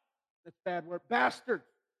not, that's a bad word, bastards,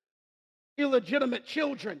 illegitimate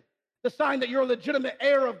children. The sign that you're a legitimate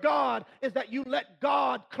heir of God is that you let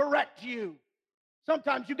God correct you.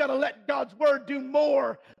 Sometimes you got to let God's word do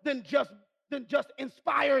more than just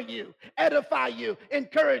inspire you, edify you,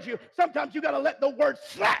 encourage you. Sometimes you got to let the word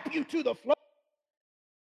slap you to the floor.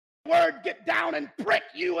 Word get down and prick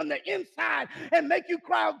you in the inside and make you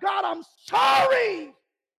cry out, "God, I'm sorry."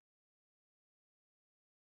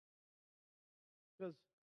 Because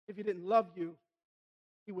if he didn't love you,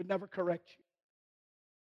 he would never correct you.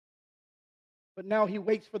 But now he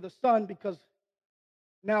waits for the son, because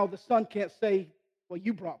Now the son can't say, well,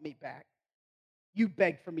 you brought me back. You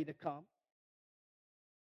begged for me to come.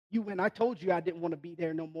 You went, I told you I didn't want to be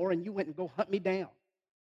there no more, and you went and go hunt me down.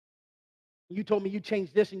 You told me you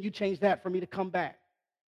changed this and you changed that for me to come back.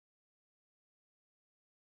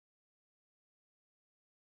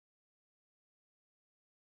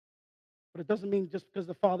 But it doesn't mean just because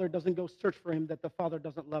the father doesn't go search for him that the father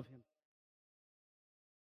doesn't love him.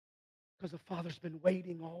 Because the father's been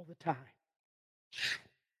waiting all the time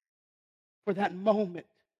for that moment.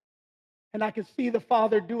 And I can see the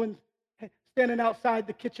father standing outside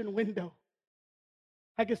the kitchen window.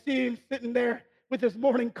 I can see him sitting there with his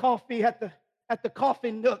morning coffee at the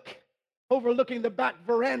coffee nook, overlooking the back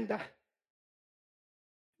veranda.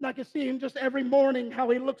 And I can see him just every morning how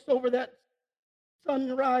he looks over that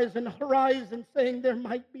sunrise and horizon saying, there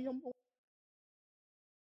might be a morning.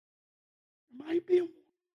 There might be a morning.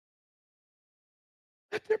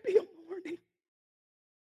 Let there be a morning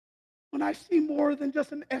when I see more than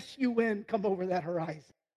just an SUN come over that horizon.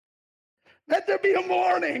 Let there be a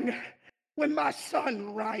morning when my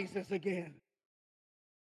sun rises again.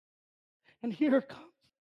 And here comes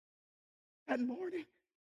that morning,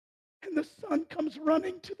 and the son comes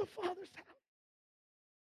running to the father's house.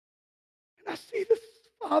 And I see this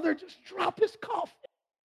father just drop his coffee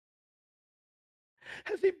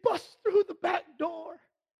as he busts through the back door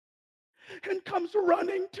and comes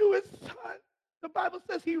running to his son. The Bible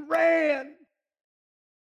says he ran.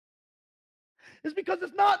 It's because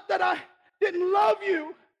it's not that I didn't love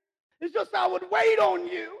you. It's just I would wait on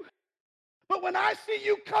you. But when I see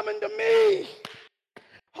you coming to me,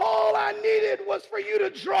 all I needed was for you to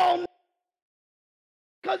draw.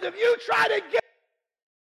 Because if you try to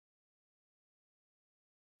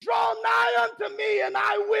draw nigh unto me, and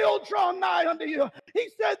I will draw nigh unto you. He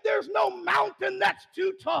said there's no mountain that's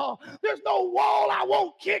too tall. There's no wall I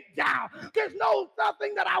won't kick down. There's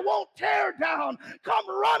nothing that I won't tear down. Come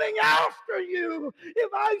running after you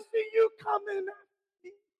if I see you coming at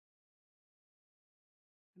me.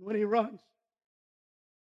 And when he runs,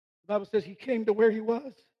 the Bible says he came to where he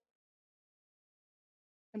was.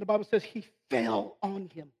 And the Bible says he fell on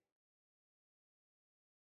him.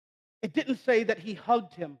 It didn't say that he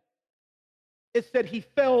hugged him. It said he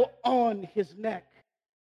fell on his neck.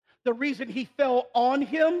 The reason he fell on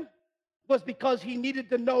him was because he needed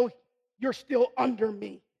to know you're still under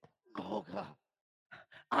me. Oh, God.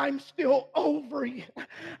 I'm still over you.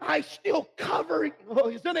 I still cover you. Oh,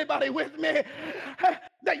 is anybody with me?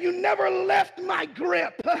 That you never left my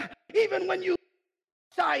grip. Even when you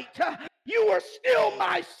sight, you were still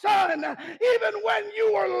my son. Even when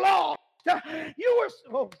you were lost, you were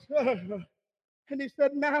so. And he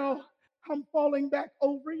said, now I'm falling back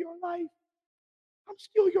over your life. I'm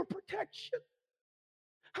still your protection.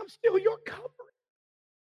 I'm still your covering.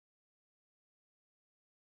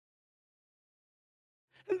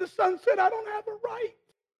 And the son said, I don't have a right.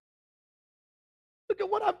 Look at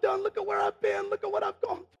what I've done. Look at where I've been. Look at what I've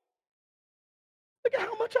gone through. Look at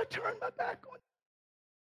how much I turned my back on you.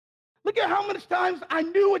 Look at how many times I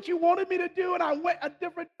knew what you wanted me to do and I went a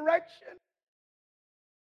different direction.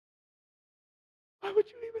 Why would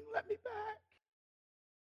you even let me back?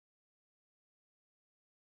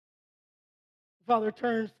 The father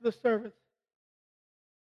turns to the servants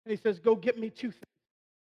and he says, go get me 2 things,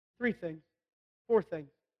 3 things, 4 things.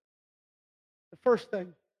 The first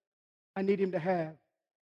thing I need him to have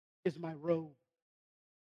is my robe.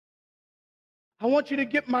 I want you to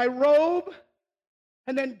get my robe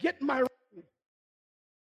and then get my robe.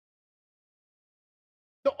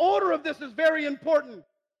 The order of this is very important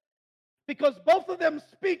because both of them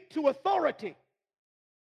speak to authority.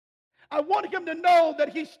 I want him to know that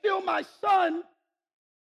he's still my son,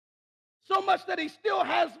 so much that he still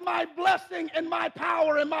has my blessing and my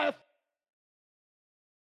power and my authority.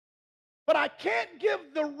 But I can't give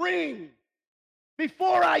the ring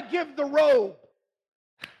before I give the robe.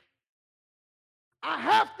 I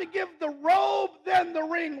have to give the robe, then the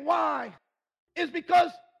ring. Why? Is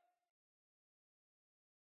because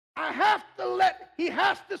he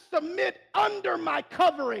has to submit under my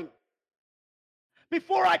covering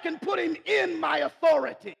before I can put him in my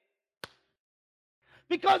authority.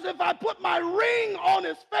 Because if I put my ring on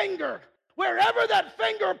his finger, wherever that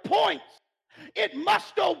finger points, it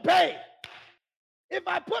must obey. If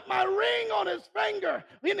I put my ring on his finger,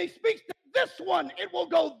 when he speaks to this one, it will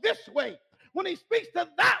go this way. When he speaks to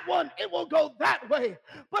that one, it will go that way.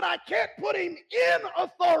 But I can't put him in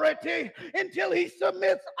authority until he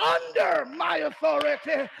submits under my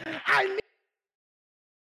authority. I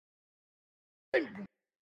need.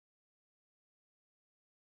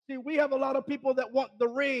 See, we have a lot of people that want the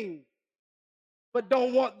ring, but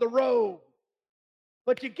don't want the robe.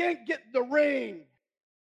 But you can't get the ring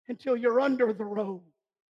until you're under the robe.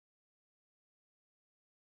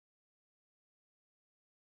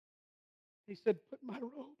 He said, put my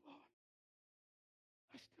robe on.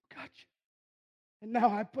 I still got you. And now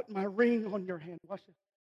I put my ring on your hand. Watch this.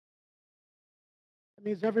 That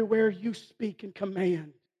means everywhere you speak and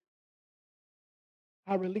command,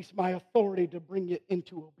 I release my authority to bring you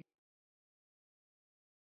into obedience.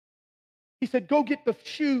 He said, go get the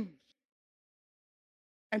shoes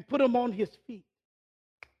and put them on his feet.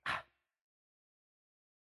 I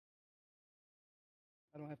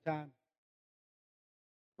don't have time.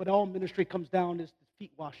 But all ministry comes down is the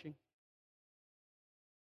feet washing.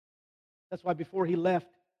 That's why before he left,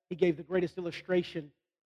 he gave the greatest illustration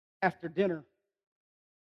after dinner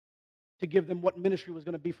to give them what ministry was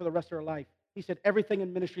going to be for the rest of their life. He said, everything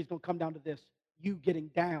in ministry is going to come down to this: you getting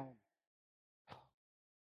down.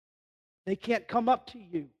 They can't come up to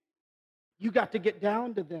you. You got to get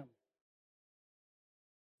down to them.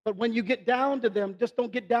 But when you get down to them, just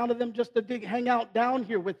don't get down to them just to hang out down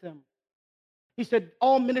here with them. He said,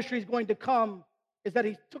 all ministry is going to come is that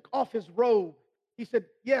he took off his robe. He said,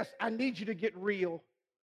 yes, I need you to get real,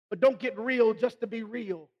 but don't get real just to be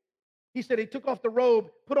real. He said he took off the robe,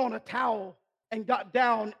 put on a towel, and got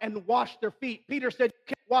down and washed their feet. Peter said, you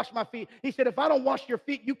can't wash my feet. He said, if I don't wash your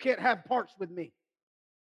feet, you can't have parts with me.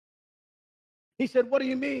 He said, what do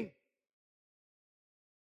you mean?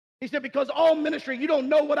 He said, because all ministry, you don't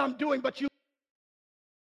know what I'm doing, but you.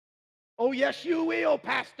 Oh, yes, you will,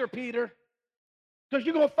 Pastor Peter. Because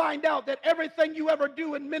you're going to find out that everything you ever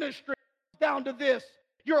do in ministry comes down to this.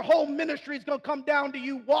 Your whole ministry is going to come down to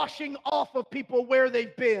you washing off of people where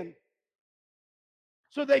they've been,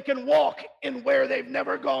 so they can walk in where they've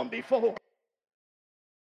never gone before.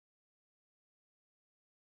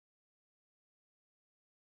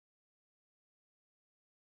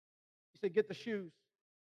 He said, get the shoes.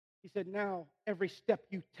 He said, now every step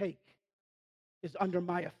you take is under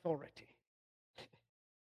my authority.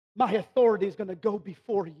 My authority is going to go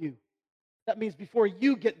before you. That means before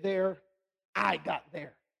you get there, I got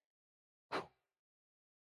there. Whew.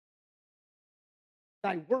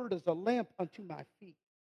 Thy word is a lamp unto my feet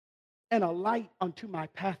and a light unto my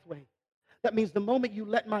pathway. That means the moment you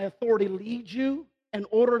let my authority lead you and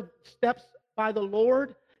order steps by the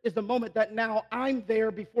Lord is the moment that now I'm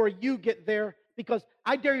there before you get there, because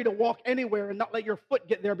I dare you to walk anywhere and not let your foot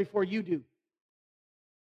get there before you do.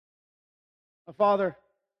 My father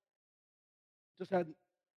just had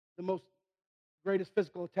the most greatest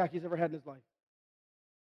physical attack he's ever had in his life.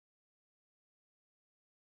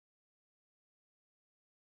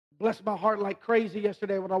 Blessed my heart like crazy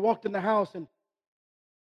yesterday when I walked in the house and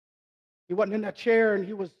he wasn't in that chair and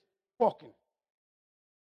he was walking.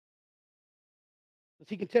 As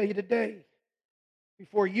he can tell you today,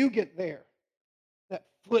 before you get there, that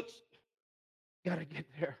foot's got to get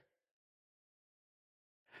there.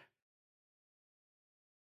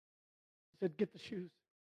 He said, get the shoes.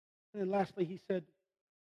 And then lastly, he said,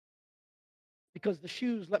 because the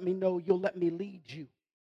shoes let me know you'll let me lead you.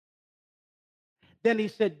 Then he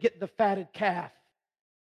said, get the fatted calf.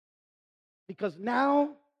 Because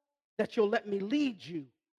now that you'll let me lead you,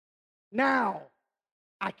 now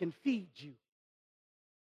I can feed you.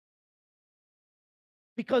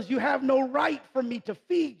 Because you have no right for me to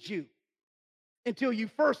feed you until you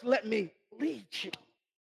first let me lead you.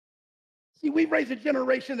 See, we raise a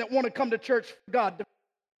generation that want to come to church for God.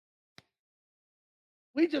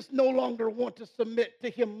 We just no longer want to submit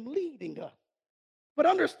to him leading us. But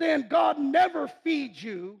understand, God never feeds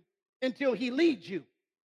you until he leads you.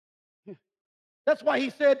 That's why he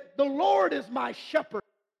said, the Lord is my shepherd,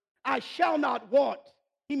 I shall not want.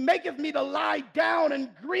 He maketh me to lie down in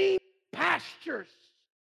green pastures.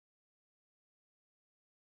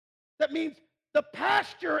 That means the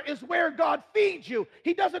pasture is where God feeds you.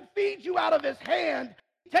 He doesn't feed you out of his hand.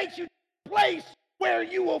 He takes you to a place where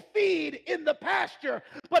you will feed in the pasture.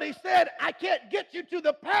 But he said, I can't get you to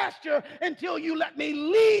the pasture until you let me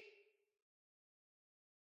lead.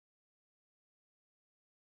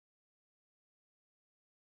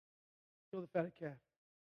 Kill the fatted calf.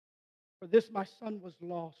 For this my son was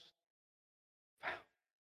lost, found,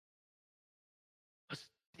 was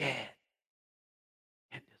dead,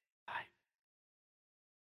 and is alive.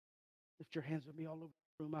 Lift your hands with me all over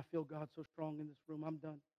the room. I feel God so strong in this room. I'm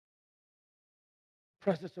done. The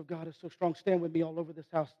presence of God is so strong. Stand with me all over this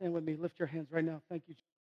house. Stand with me. Lift your hands right now. Thank you.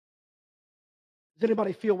 Does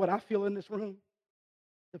anybody feel what I feel in this room?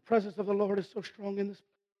 The presence of the Lord is so strong in this.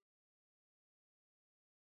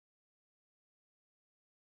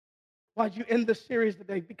 Why'd you end this series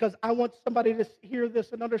today? Because I want somebody to hear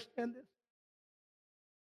this and understand this.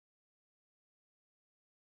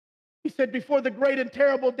 said, before the great and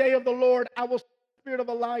terrible day of the Lord, I will send the spirit of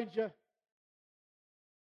Elijah,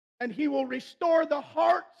 and he will restore the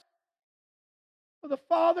hearts of the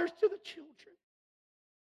fathers to the children,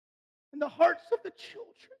 and the hearts of the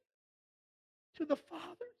children to the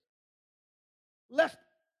fathers, lest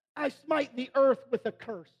I smite the earth with a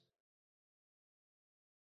curse.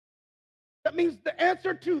 That means the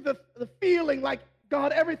answer to the feeling like,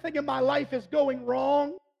 God, everything in my life is going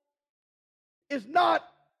wrong, is not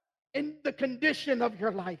in the condition of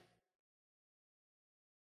your life.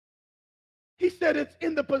 He said it's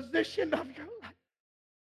in the position of your life.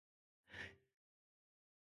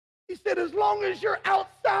 He said as long as you're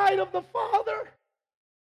outside of the Father,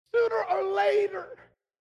 sooner or later,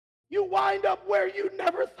 you wind up where you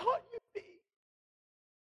never thought you'd be.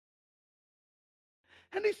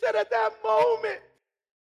 And he said at that moment,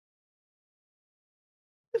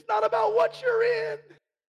 it's not about what you're in.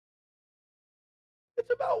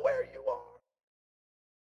 It's about where you are.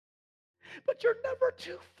 But you're never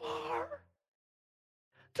too far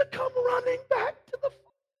to come running back to the Father.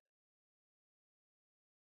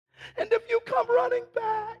 And if you come running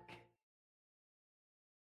back,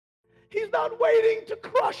 he's not waiting to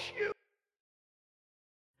crush you.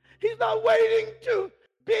 He's not waiting to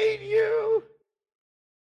beat you.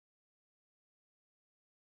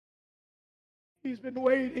 He's been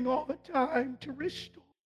waiting all the time to restore.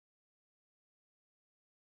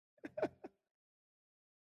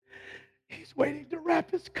 He's waiting to wrap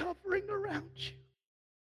his covering around you.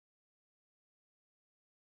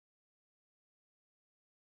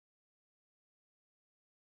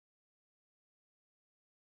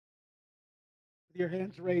 With your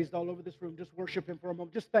hands raised all over this room, just worship him for a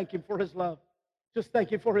moment. Just thank him for his love. Just thank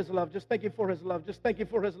him for his love. Just thank him for his love. Just thank him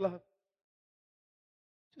for his love.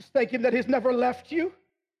 Just thank him that he's never left you,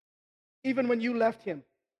 even when you left him.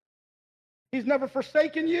 He's never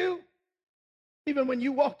forsaken you, even when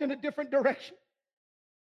you walked in a different direction.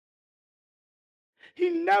 He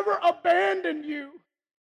never abandoned you,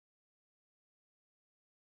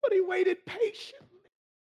 but he waited patiently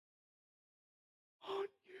on you.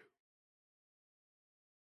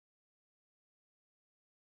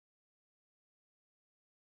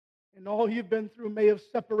 And all you've been through may have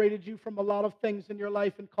separated you from a lot of things in your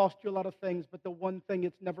life and cost you a lot of things, but the one thing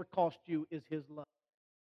it's never cost you is his love.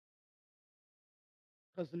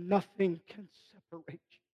 Because nothing can separate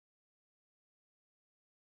you